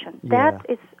passion. Yeah. That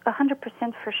is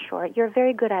 100% for sure. You're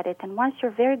very good at it. And once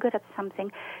you're very good at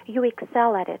something, you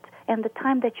excel at it. And the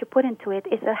time that you put into it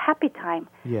is a happy time.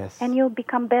 Yes. And you'll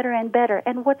become better and better.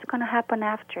 And what's going to happen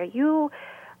after? You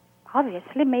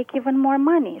obviously make even more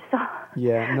money. So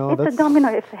yeah, no, it's a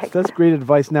domino effect. That's great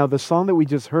advice. Now, the song that we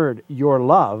just heard, Your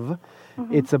Love,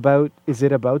 is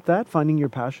it about that, finding your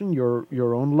passion,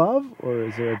 your own love, or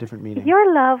is there a different meaning?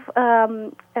 Your Love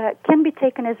can be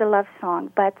taken as a love song,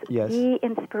 but Yes. the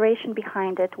inspiration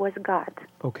behind it was God.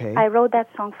 Okay. I wrote that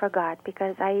song for God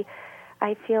because I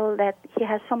feel that He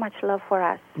has so much love for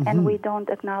us, and we don't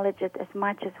acknowledge it as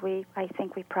much as I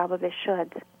think we probably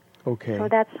should. Okay. So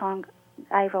that song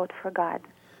I wrote for God.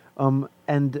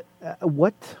 And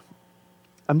what?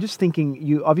 I'm just thinking.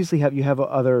 You obviously have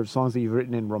other songs that you've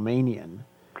written in Romanian.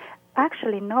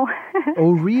 Actually, no.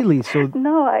 Oh, really? So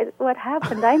No, what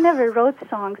happened? I never wrote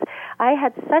songs. I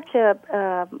had such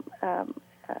a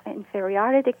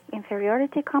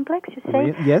inferiority complex, you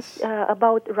say? Yes.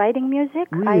 About writing music.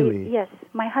 Really? Yes.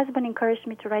 My husband encouraged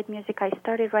me to write music. I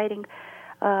started writing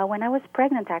when I was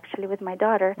pregnant, actually, with my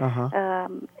daughter,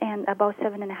 and about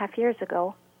 7.5 years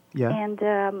ago. Yeah. And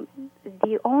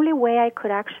the only way I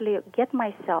could actually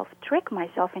trick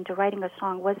myself into writing a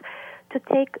song was to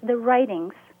take the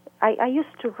writings. I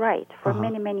used to write for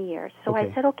many, many years. So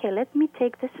I said, okay, let me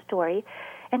take this story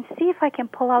and see if I can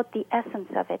pull out the essence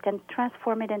of it and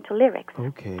transform it into lyrics.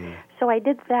 Okay. So I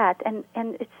did that, and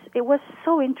it was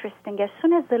so interesting. As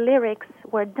soon as the lyrics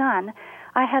were done,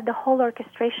 I had the whole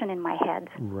orchestration in my head.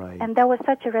 Right. And that was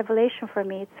such a revelation for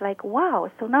me. It's like, wow,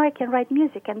 so now I can write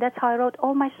music, and that's how I wrote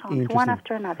all my songs, one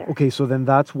after another. Okay, so then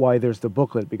that's why there's the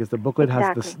booklet, because the booklet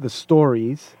has the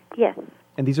stories. Yes.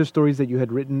 And these are stories that you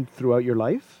had written throughout your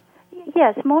life?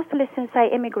 Yes, mostly since I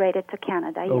immigrated to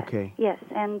Canada, yes. Okay. Yes,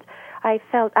 and I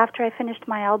felt after I finished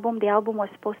my album, the album was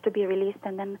supposed to be released,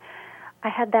 and then I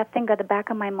had that thing at the back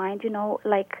of my mind, you know,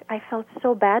 like I felt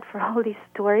so bad for all these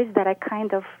stories that I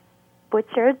kind of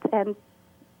butchered and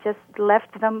just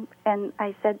left them, and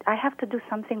I said, I have to do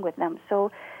something with them. So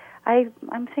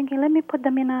I'm thinking, let me put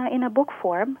them in a book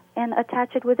form and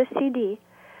attach it with a CD.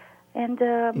 And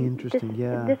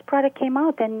this product came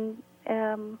out, and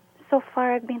so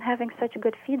far I've been having such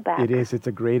good feedback. It is. It's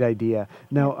a great idea.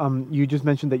 Now, you just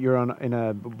mentioned that you're in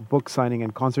a book signing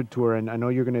and concert tour, and I know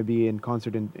you're going to be in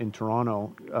concert in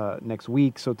Toronto next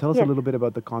week. So tell us a little bit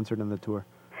about the concert and the tour.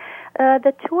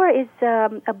 The tour is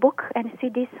a book and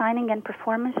CD signing and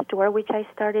performance tour, which I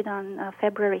started on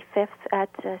February 5th at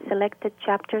selected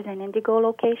chapters and Indigo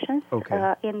locations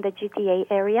in the GTA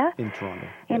area. In Toronto.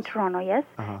 In Toronto, yes.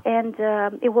 And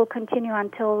it will continue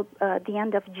until the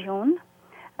end of June.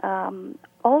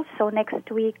 Also,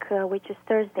 next week, which is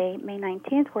Thursday, May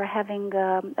 19th, we're having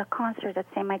a concert at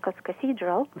St. Michael's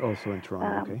Cathedral. Also in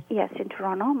Toronto, okay. Yes, in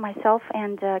Toronto. Myself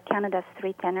and Canada's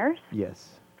 3 tenors.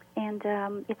 Yes. And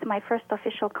it's my first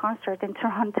official concert in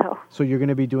Toronto. So you're going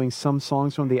to be doing some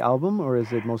songs from the album, or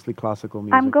is it mostly classical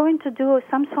music? I'm going to do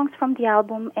some songs from the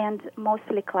album and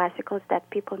mostly classicals that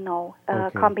people know,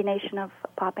 a combination of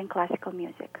pop and classical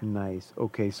music. Nice.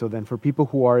 Okay, so then for people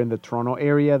who are in the Toronto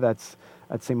area, that's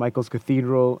at St. Michael's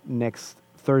Cathedral next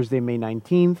Thursday, May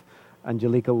 19th.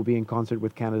 Angelica will be in concert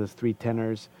with Canada's 3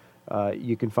 tenors.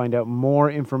 You can find out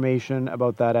more information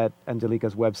about that at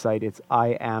Angelica's website. It's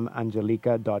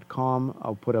iamangelica.com.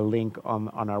 I'll put a link on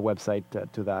our website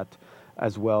to that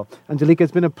as well. Angelica,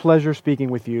 it's been a pleasure speaking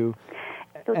with you.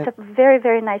 It's a very,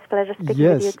 very nice pleasure speaking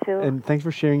with you too. And thanks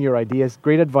for sharing your ideas.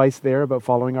 Great advice there about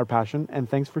following our passion. And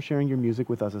thanks for sharing your music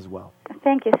with us as well.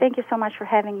 Thank you. Thank you so much for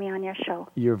having me on your show.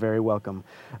 You're very welcome.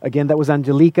 Again, that was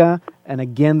Angelica. And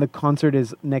again, the concert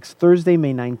is next Thursday,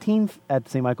 May 19th at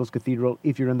St. Michael's Cathedral.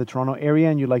 If you're in the Toronto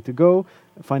area and you'd like to go,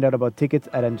 find out about tickets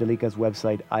at Angelica's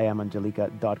website,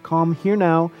 iamangelica.com. Here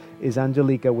now is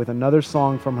Angelica with another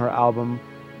song from her album,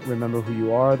 Remember Who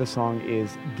You Are. The song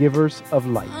is Givers of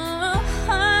Light.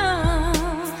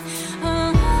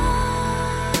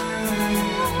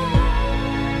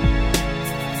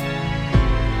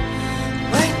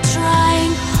 We're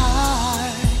trying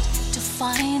hard to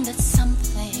find that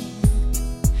something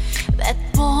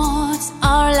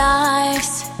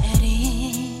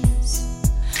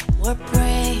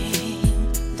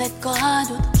that God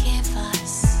would give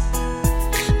us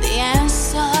the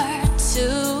answer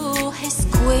to his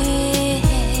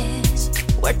quiz.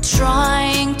 We're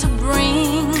trying to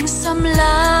bring some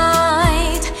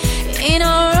light in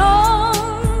our own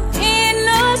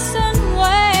innocent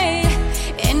way.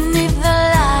 And if the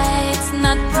light's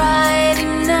not bright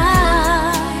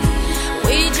enough,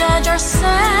 we judge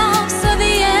ourselves at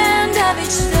the end of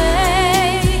each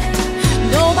day.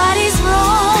 Nobody's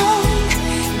wrong,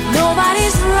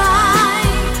 nobody's right.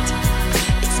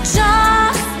 It's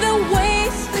just the way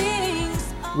things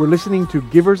are. We're listening to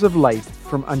Givers of Light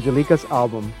from Angelica's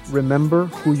album, Remember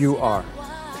Who You Are.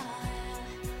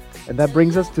 And that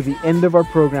brings us to the end of our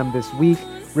program this week.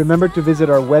 Remember to visit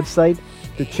our website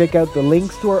to check out the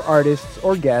links to our artists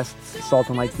or guests,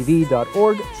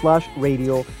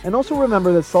 saltandlighttv.org/radio. And also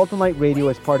remember that Salt and Light Radio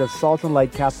is part of Salt and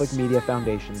Light Catholic Media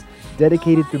Foundation,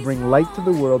 dedicated to bring light to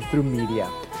the world through media.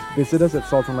 Visit us at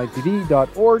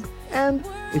saltandlighttv.org. And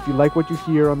if you like what you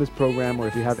hear on this program, or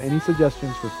if you have any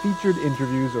suggestions for featured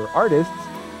interviews or artists,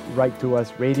 write to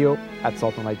us,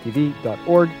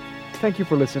 radio@saltandlighttv.org. Thank you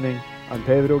for listening. I'm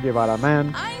Pedro Guevara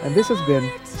Mann, and this has been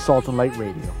Salt and Light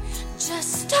Radio.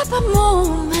 Just stop a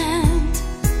moment.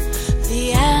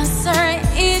 The answer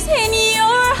is in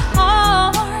your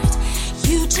heart.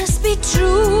 You just be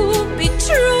true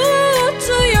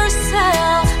to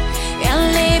yourself.